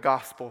ashamed of the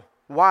gospel.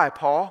 Why,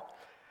 Paul?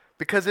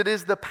 Because it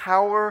is the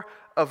power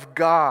of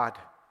God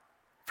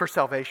for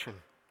salvation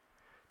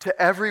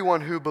to everyone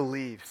who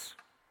believes.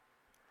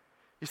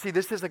 You see,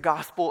 this is a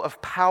gospel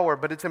of power,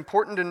 but it's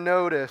important to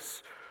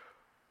notice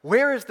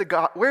where is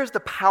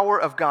the power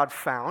of God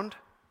found?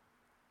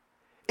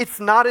 It's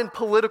not in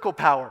political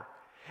power.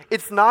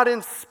 It's not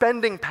in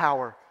spending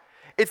power.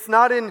 It's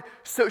not in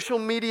social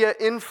media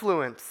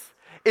influence.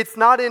 It's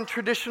not in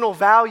traditional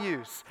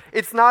values.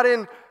 It's not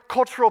in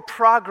cultural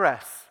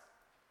progress.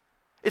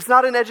 It's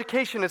not in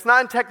education. It's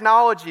not in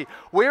technology.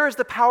 Where is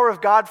the power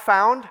of God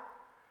found?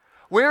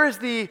 Where is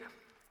the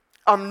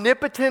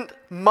omnipotent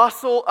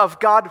muscle of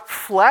God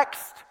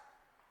flexed?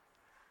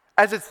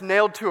 As it's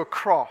nailed to a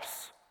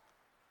cross.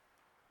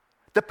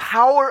 The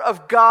power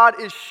of God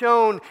is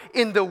shown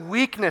in the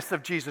weakness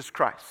of Jesus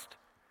Christ.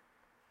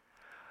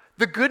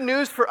 The good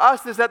news for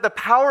us is that the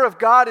power of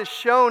God is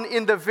shown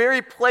in the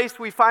very place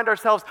we find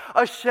ourselves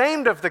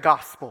ashamed of the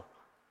gospel.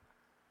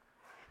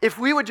 If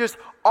we would just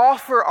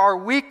offer our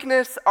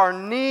weakness, our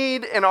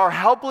need, and our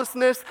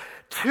helplessness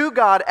to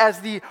God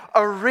as the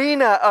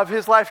arena of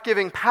His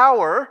life-giving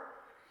power,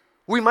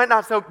 we might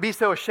not be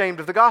so ashamed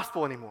of the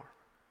gospel anymore.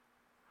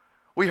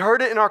 We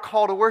heard it in our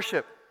call to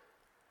worship.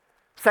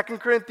 2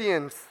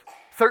 Corinthians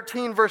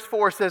 13 verse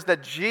 4 says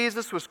that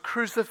Jesus was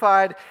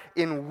crucified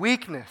in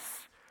weakness,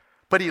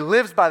 but He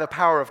lives by the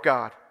power of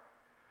God.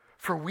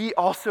 For we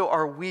also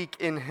are weak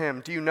in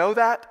Him. Do you know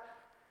that?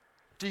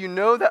 Do you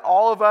know that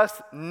all of us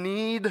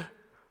need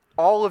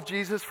all of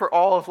Jesus for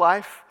all of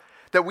life?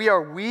 That we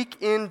are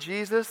weak in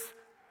Jesus,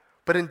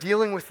 but in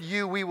dealing with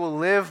you, we will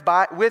live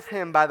with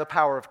Him by the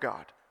power of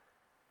God.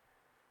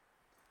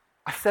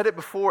 I've said it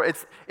before,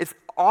 it's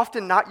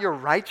often not your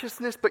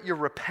righteousness, but your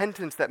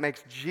repentance that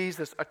makes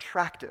Jesus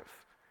attractive.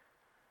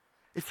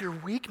 It's your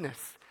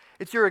weakness.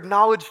 It's your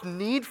acknowledged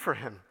need for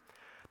Him.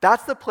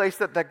 That's the place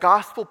that the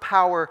gospel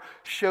power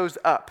shows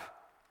up.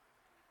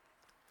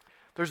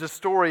 There's a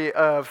story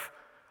of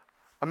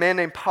a man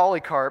named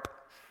Polycarp,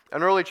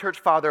 an early church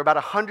father, about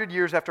 100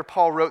 years after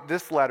Paul wrote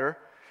this letter.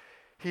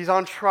 He's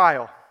on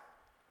trial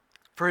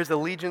for his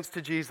allegiance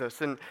to Jesus.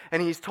 And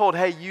he's told,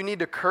 hey, you need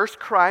to curse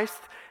Christ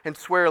and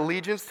swear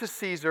allegiance to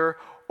Caesar,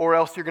 or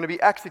else you're going to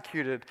be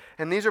executed.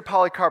 And these are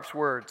Polycarp's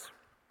words.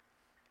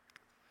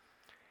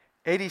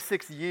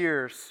 86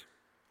 years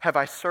have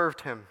I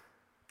served him,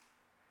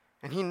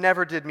 and he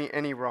never did me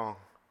any wrong.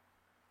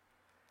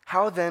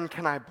 How then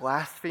can I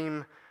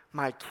blaspheme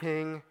my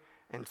King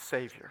and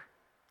Savior?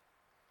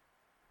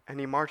 And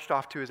he marched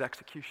off to his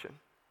execution.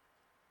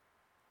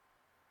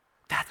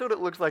 That's what it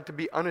looks like to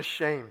be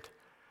unashamed.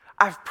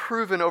 I've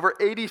proven over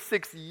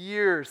 86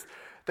 years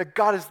that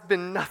God has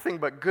been nothing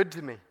but good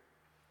to me.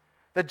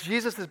 That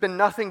Jesus has been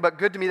nothing but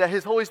good to me. That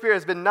His Holy Spirit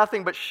has been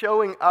nothing but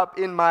showing up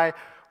in my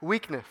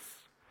weakness.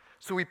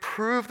 So we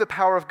prove the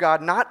power of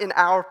God not in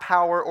our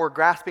power or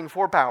grasping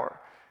for power,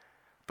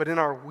 but in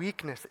our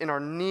weakness, in our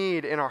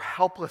need, in our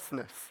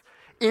helplessness.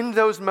 In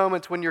those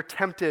moments when you're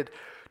tempted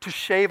to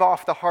shave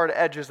off the hard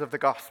edges of the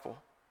gospel.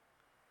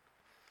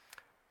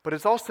 But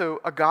it's also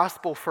a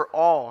gospel for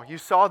all. You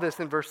saw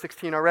this in verse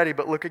 16 already,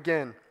 but look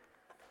again.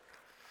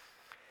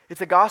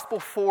 It's a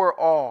gospel for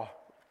all.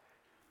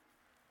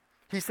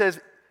 He says,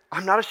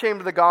 I'm not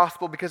ashamed of the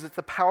gospel because it's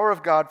the power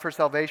of God for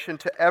salvation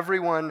to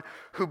everyone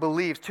who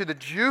believes, to the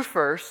Jew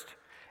first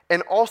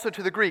and also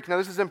to the Greek. Now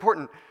this is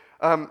important.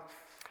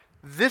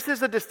 This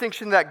is a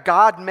distinction that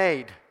God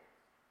made,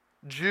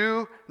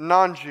 Jew,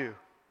 non-Jew.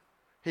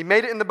 He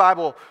made it in the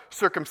Bible,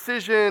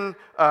 circumcision,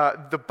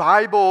 the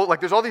Bible, like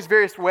there's all these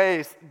various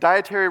ways,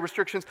 dietary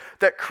restrictions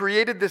that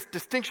created this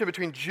distinction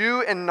between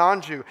Jew and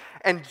non-Jew.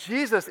 And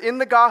Jesus in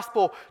the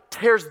gospel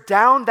tears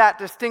down that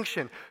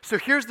distinction. So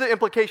here's the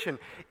implication.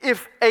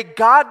 If a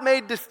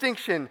God-made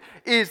distinction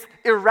is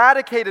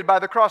eradicated by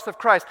the cross of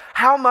Christ,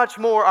 how much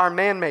more are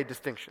man-made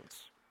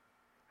distinctions?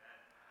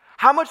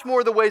 How much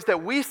more the ways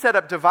that we set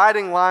up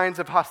dividing lines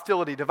of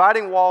hostility,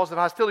 dividing walls of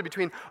hostility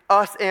between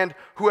us and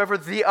whoever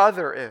the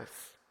other is?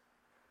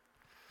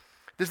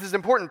 This is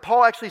important.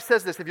 Paul actually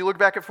says this. If you look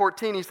back at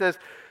 14, he says,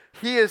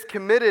 he is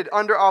committed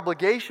under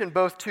obligation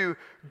both to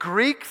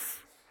Greeks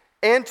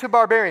and to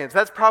barbarians.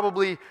 That's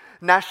probably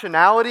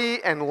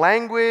nationality and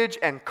language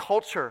and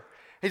culture.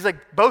 He's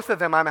like, both of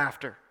them I'm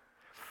after.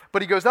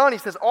 But he goes on, he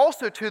says,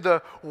 also to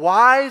the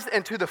wise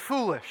and to the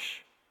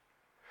foolish,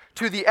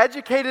 to the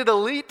educated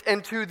elite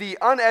and to the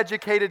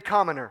uneducated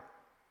commoner.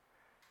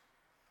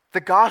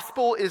 The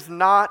gospel is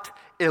not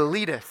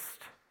elitist.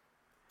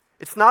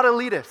 It's not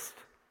elitist.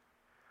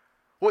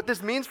 What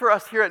this means for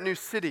us here at New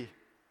City,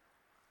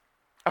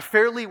 a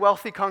fairly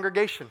wealthy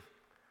congregation,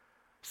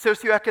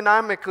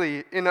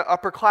 socioeconomically in the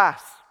upper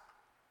class,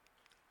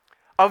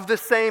 of the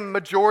same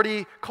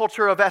majority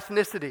culture of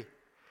ethnicity.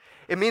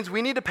 It means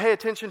we need to pay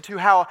attention to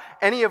how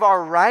any of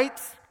our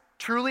rights,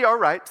 truly our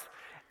rights,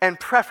 and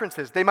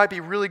preferences, they might be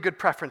really good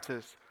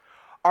preferences,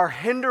 are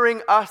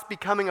hindering us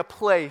becoming a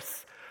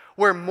place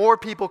where more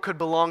people could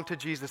belong to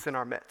Jesus in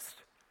our midst.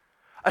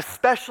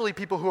 Especially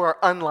people who are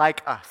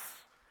unlike us,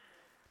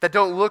 that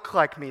don't look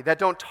like me, that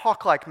don't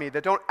talk like me,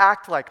 that don't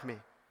act like me,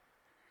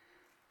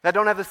 that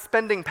don't have the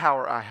spending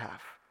power I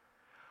have.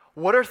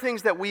 What are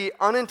things that we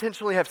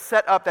unintentionally have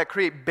set up that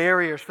create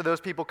barriers for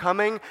those people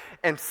coming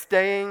and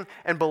staying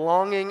and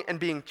belonging and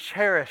being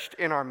cherished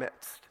in our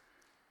midst?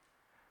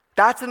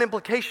 That's an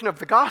implication of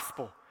the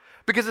gospel,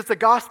 because it's a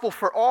gospel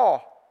for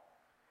all.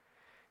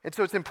 And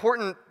so it's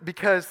important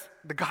because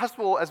the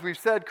gospel, as we've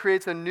said,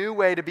 creates a new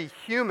way to be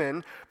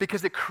human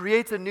because it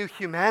creates a new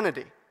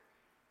humanity.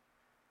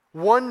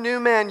 One new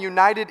man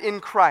united in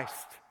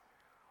Christ.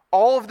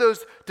 All of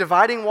those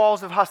dividing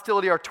walls of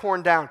hostility are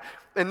torn down.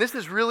 And this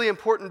is really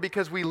important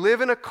because we live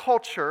in a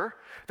culture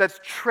that's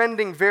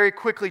trending very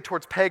quickly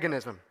towards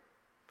paganism.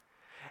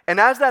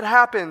 And as that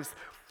happens,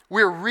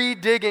 we're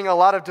redigging a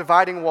lot of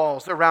dividing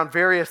walls around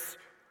various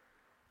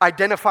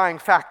identifying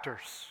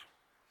factors.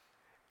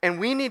 And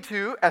we need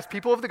to, as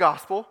people of the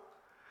gospel,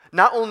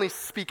 not only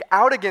speak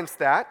out against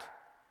that,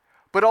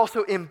 but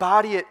also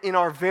embody it in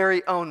our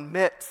very own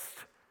midst.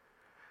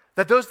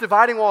 That those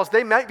dividing walls,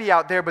 they might be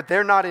out there, but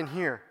they're not in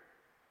here.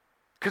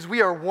 Because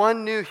we are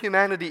one new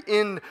humanity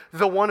in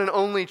the one and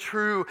only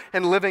true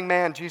and living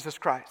man, Jesus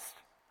Christ.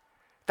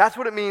 That's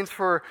what it means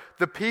for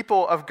the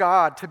people of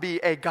God to be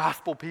a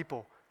gospel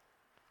people.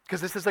 Because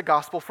this is a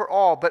gospel for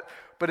all, but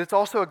it's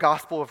also a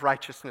gospel of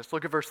righteousness.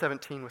 Look at verse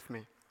 17 with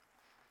me.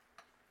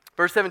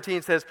 Verse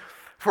 17 says,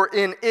 "For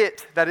in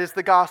it," that is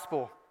the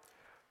gospel,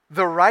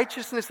 "the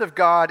righteousness of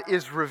God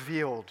is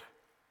revealed."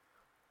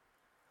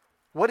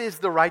 What is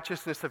the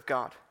righteousness of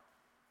God?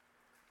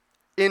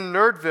 In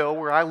Nerdville,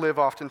 where I live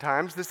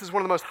oftentimes, this is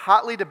one of the most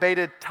hotly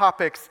debated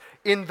topics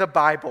in the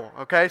Bible,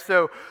 okay?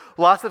 So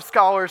lots of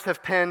scholars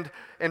have penned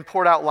and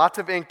poured out lots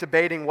of ink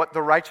debating what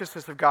the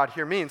righteousness of God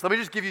here means. Let me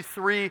just give you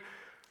three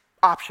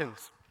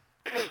options.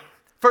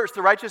 First,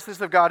 the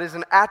righteousness of God is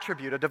an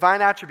attribute, a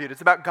divine attribute.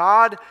 It's about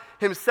God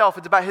himself.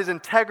 It's about his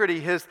integrity,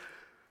 his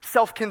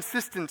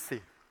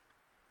self-consistency.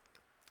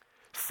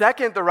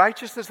 Second, the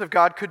righteousness of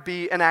God could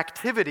be an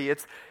activity.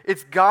 It's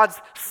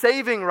God's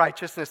saving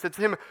righteousness. It's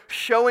him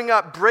showing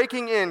up,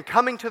 breaking in,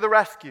 coming to the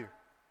rescue.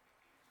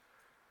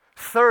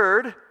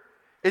 Third,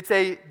 it's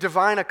a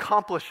divine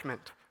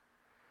accomplishment.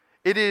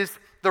 It is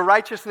the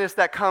righteousness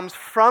that comes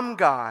from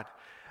God,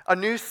 a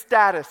new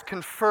status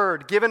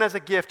conferred, given as a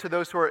gift to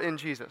those who are in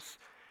Jesus.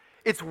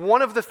 It's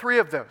one of the three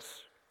of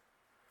those.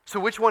 So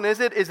which one is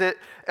it? Is it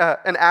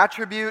an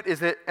attribute?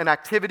 Is it an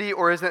activity?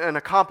 Or is it an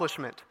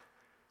accomplishment?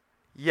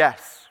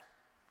 Yes.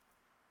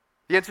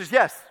 The answer is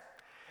yes.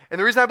 And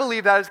the reason I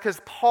believe that is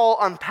because Paul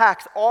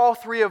unpacks all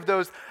three of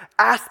those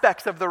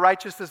aspects of the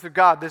righteousness of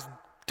God. This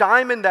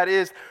diamond that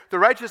is the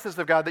righteousness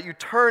of God that you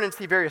turn and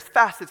see various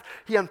facets.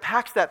 He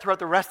unpacks that throughout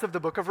the rest of the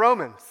book of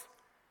Romans.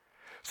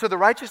 So the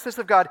righteousness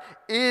of God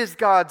is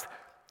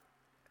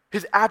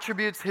his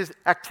attributes, his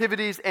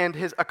activities, and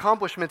his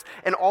accomplishments,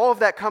 and all of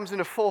that comes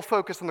into full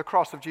focus on the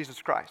cross of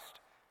Jesus Christ.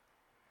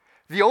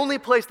 The only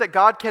place that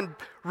God can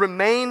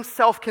remain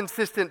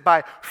self-consistent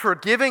by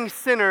forgiving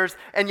sinners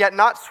and yet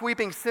not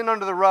sweeping sin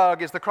under the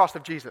rug is the cross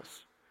of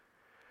Jesus.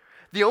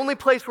 The only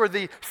place where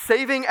the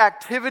saving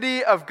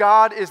activity of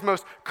God is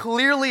most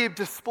clearly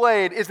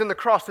displayed is in the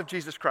cross of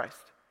Jesus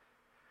Christ.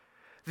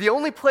 The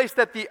only place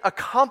that the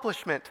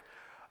accomplishment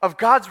of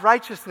God's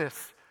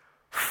righteousness,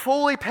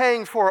 fully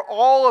paying for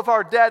all of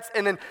our debts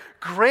and then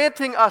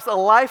granting us a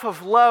life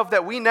of love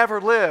that we never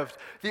lived,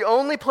 the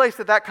only place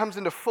that comes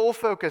into full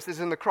focus is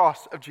in the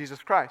cross of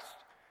Jesus Christ.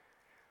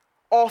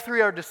 All three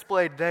are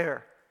displayed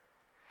there.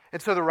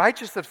 And so the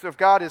righteousness of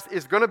God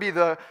is going to be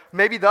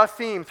maybe the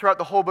theme throughout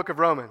the whole book of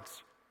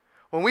Romans.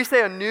 When we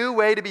say a new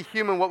way to be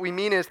human, what we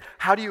mean is,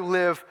 how do you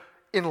live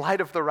in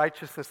light of the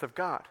righteousness of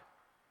God?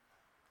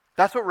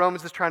 That's what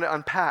Romans is trying to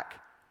unpack.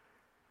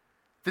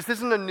 This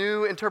isn't a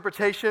new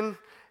interpretation.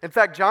 In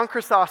fact, John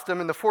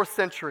Chrysostom in the 4th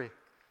century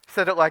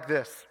said it like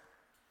this: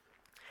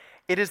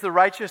 "It is the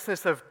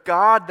righteousness of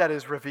God that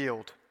is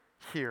revealed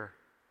here,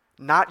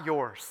 not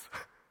yours."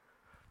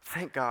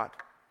 Thank God.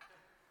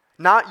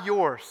 Not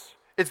yours.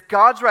 It's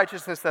God's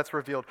righteousness that's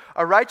revealed,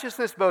 a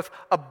righteousness both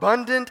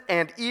abundant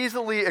and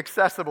easily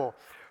accessible.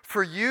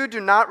 For you do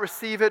not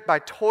receive it by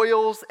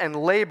toils and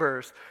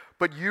labors,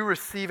 but you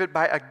receive it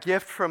by a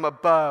gift from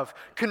above,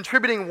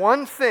 contributing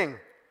one thing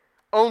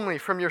only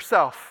from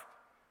yourself,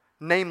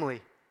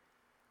 namely,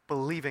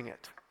 believing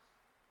it.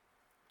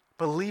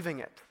 Believing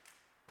it.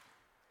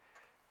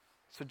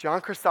 So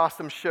John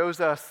Chrysostom shows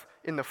us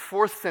in the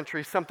 4th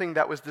century something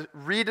that was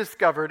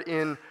rediscovered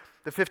in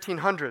the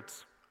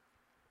 1500s.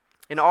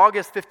 In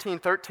August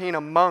 1513,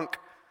 a monk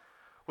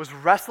was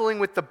wrestling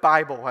with the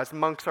Bible, as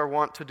monks are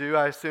wont to do,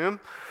 I assume.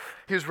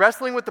 He was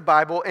wrestling with the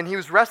Bible, and he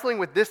was wrestling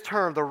with this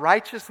term, the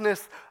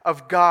righteousness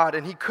of God,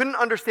 and he couldn't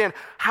understand,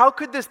 how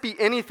could this be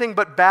anything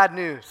but bad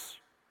news?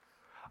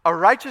 A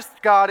righteous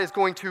God is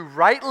going to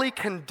rightly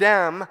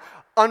condemn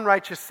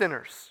unrighteous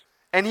sinners,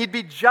 and he'd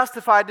be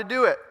justified to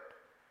do it.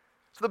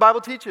 So the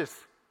Bible teaches.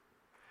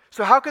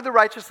 So how could the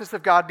righteousness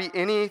of God be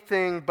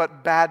anything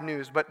but bad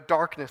news, but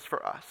darkness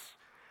for us?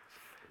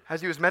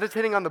 As he was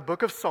meditating on the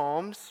book of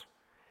Psalms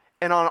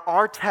and on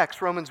our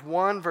text, Romans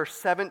 1, verse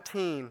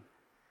 17,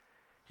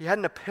 he had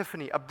an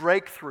epiphany, a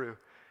breakthrough.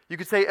 You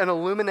could say an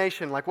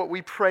illumination, like what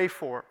we pray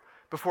for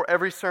before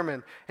every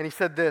sermon. And he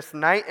said this,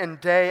 "Night and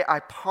day I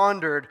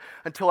pondered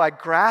until I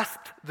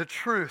grasped the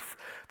truth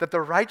that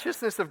the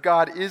righteousness of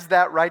God is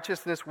that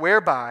righteousness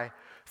whereby,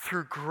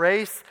 through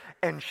grace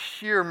and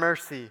sheer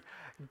mercy,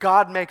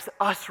 God makes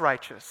us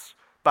righteous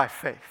by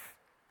faith."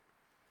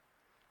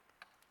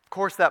 Of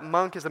course, that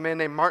monk is a man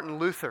named Martin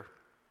Luther,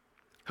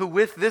 who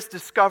with this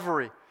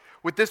discovery,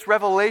 with this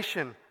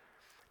revelation,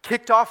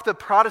 kicked off the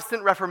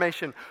Protestant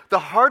Reformation, the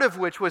heart of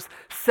which was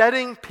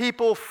setting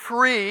people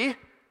free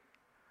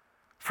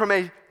from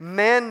a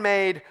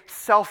man-made,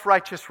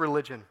 self-righteous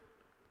religion.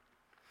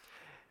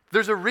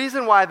 There's a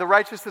reason why the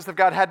righteousness of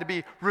God had to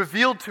be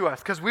revealed to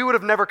us, because we would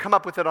have never come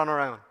up with it on our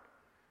own.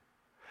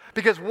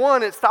 Because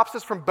one, it stops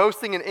us from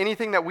boasting in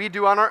anything that we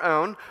do on our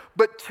own,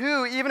 but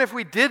two, even if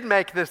we did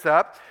make this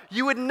up,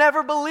 you would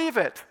never believe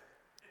it.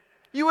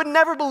 You would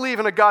never believe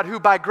in a God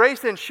who by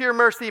grace and sheer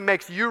mercy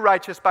makes you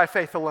righteous by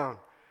faith alone.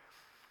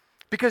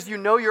 Because you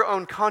know your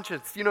own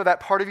conscience. You know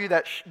that part of you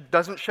that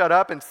doesn't shut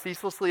up and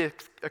ceaselessly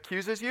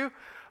accuses you?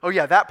 Oh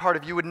yeah, that part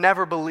of you would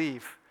never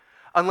believe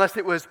unless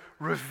it was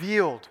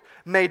revealed,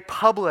 made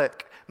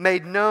public,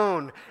 made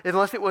known,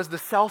 unless it was the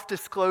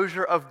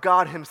self-disclosure of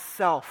God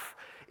himself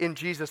in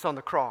Jesus on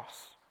the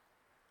cross.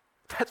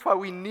 That's why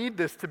we need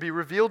this to be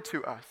revealed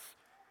to us.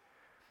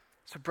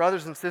 So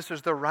brothers and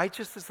sisters, the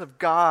righteousness of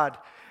God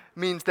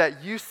means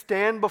that you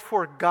stand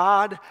before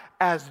God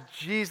as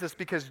Jesus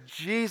because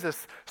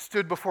Jesus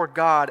stood before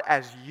God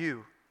as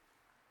you.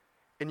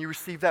 And you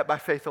receive that by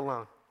faith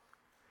alone.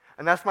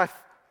 And that's my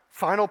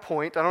final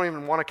point. I don't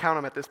even want to count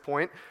them at this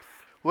point.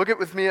 Look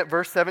with me at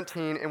verse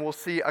 17 and we'll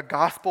see a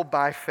gospel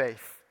by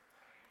faith.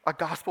 A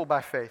gospel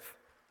by faith.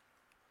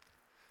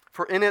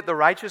 For in it the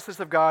righteousness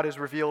of God is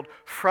revealed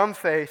from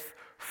faith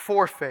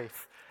for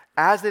faith.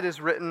 As it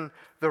is written,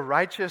 the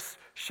righteous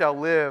shall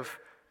live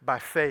by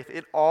faith.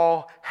 It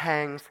all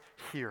hangs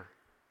here.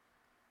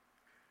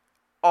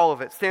 All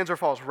of it stands or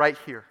falls right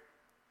here.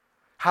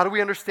 How do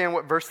we understand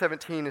what verse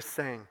 17 is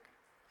saying?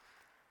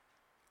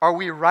 Are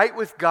we right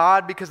with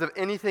God because of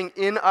anything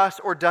in us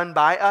or done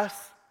by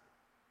us?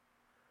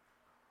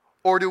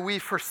 Or do we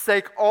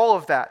forsake all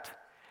of that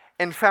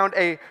and find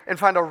a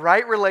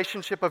right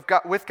relationship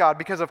with God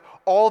because of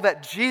all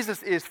that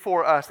Jesus is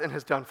for us and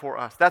has done for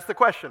us? That's the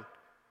question.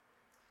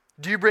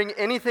 Do you bring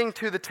anything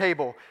to the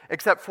table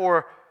except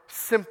for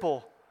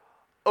simple,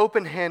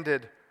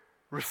 open-handed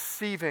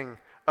receiving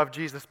of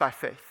Jesus by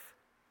faith?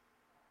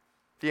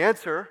 The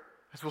answer,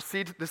 as we'll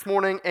see this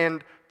morning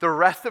and the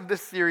rest of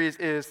this series,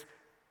 is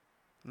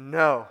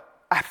no,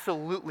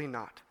 absolutely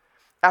not.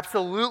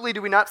 Absolutely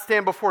do we not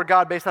stand before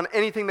God based on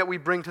anything that we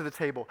bring to the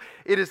table.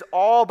 It is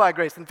all by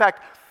grace. In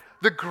fact,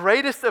 the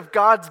greatest of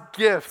God's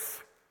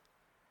gifts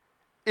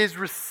is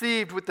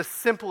received with the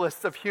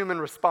simplest of human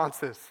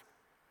responses.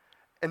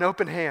 An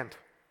open hand,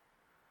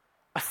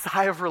 a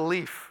sigh of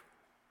relief,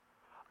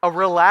 a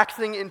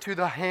relaxing into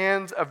the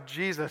hands of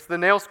Jesus, the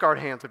nail-scarred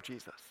hands of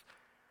Jesus.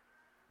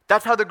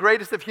 That's how the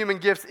greatest of human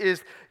gifts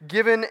is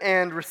given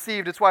and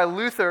received. It's why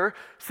Luther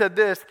said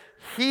this,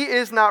 he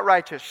is not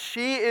righteous,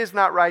 she is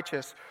not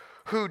righteous,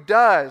 who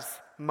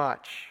does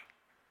much,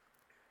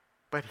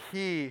 but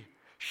he,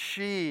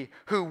 she,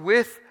 who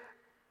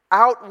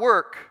without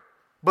work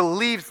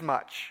believes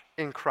much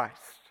in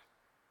Christ.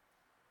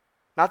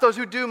 Not those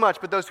who do much,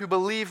 but those who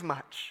believe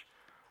much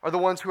are the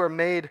ones who are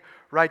made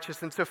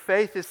righteous. And so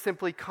faith is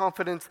simply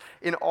confidence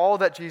in all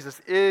that Jesus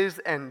is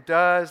and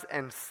does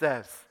and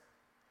says.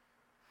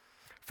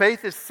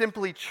 Faith is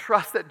simply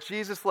trust that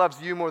Jesus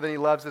loves you more than he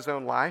loves his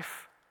own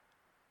life.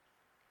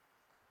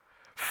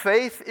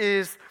 Faith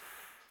is,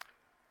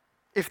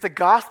 if the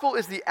gospel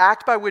is the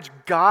act by which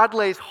God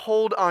lays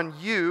hold on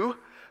you,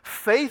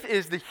 faith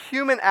is the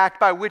human act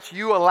by which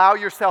you allow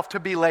yourself to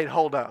be laid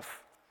hold of.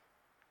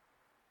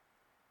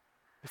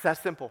 It's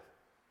that simple.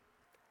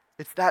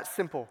 It's that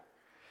simple.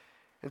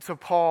 And so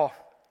Paul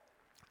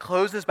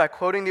closes by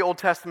quoting the Old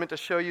Testament to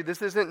show you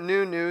this isn't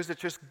new news,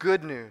 it's just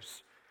good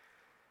news.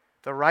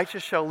 The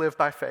righteous shall live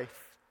by faith.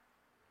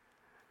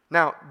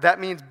 Now,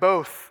 that means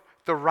both.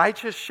 The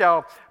righteous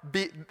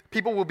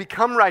people will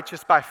become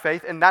righteous by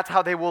faith, and that's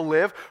how they will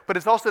live. But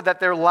it's also that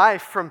their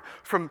life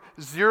from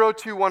 0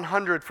 to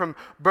 100, from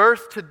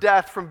birth to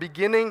death, from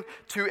beginning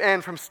to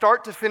end, from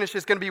start to finish,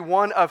 is going to be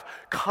one of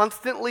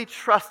constantly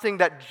trusting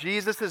that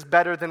Jesus is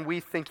better than we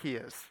think he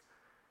is.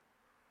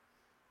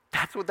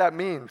 That's what that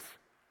means.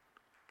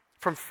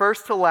 From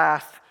first to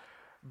last,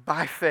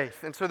 by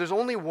faith. And so there's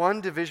only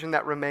one division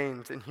that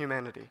remains in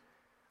humanity.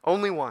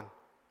 Only one.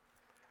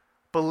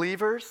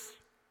 Believers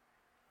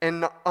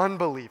and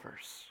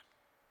unbelievers.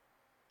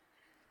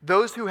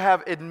 Those who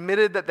have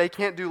admitted that they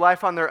can't do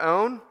life on their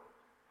own,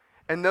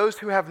 and those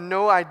who have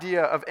no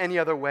idea of any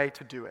other way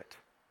to do it.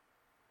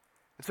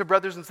 And so,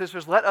 brothers and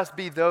sisters, let us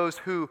be those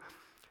who,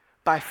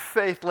 by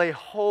faith, lay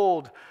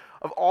hold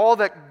of all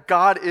that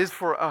God is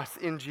for us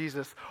in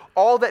Jesus,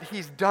 all that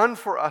He's done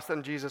for us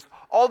in Jesus,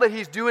 all that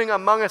He's doing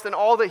among us, and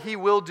all that He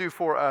will do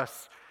for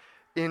us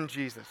in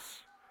Jesus.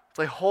 Let's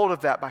lay hold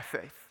of that by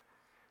faith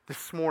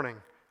this morning,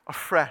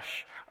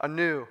 afresh,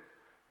 anew,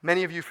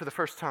 many of you for the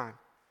first time.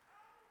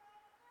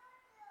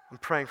 I'm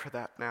praying for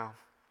that now.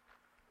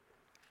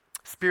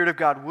 Spirit of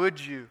God,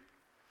 would you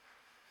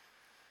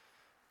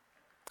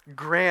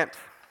grant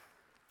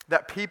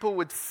that people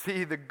would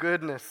see the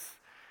goodness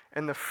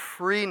and the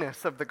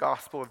freeness of the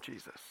gospel of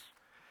Jesus?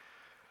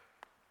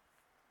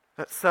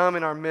 That some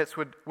in our midst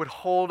would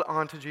hold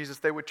on to Jesus.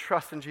 They would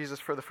trust in Jesus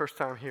for the first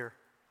time here.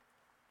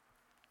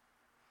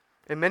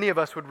 And many of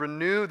us would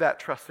renew that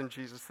trust in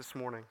Jesus this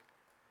morning,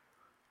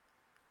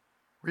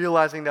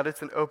 realizing that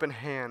it's an open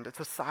hand, it's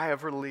a sigh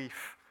of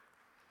relief,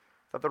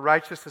 that the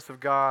righteousness of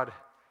God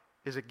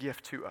is a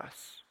gift to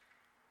us.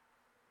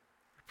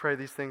 We pray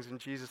these things in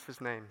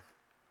Jesus' name.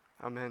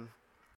 Amen.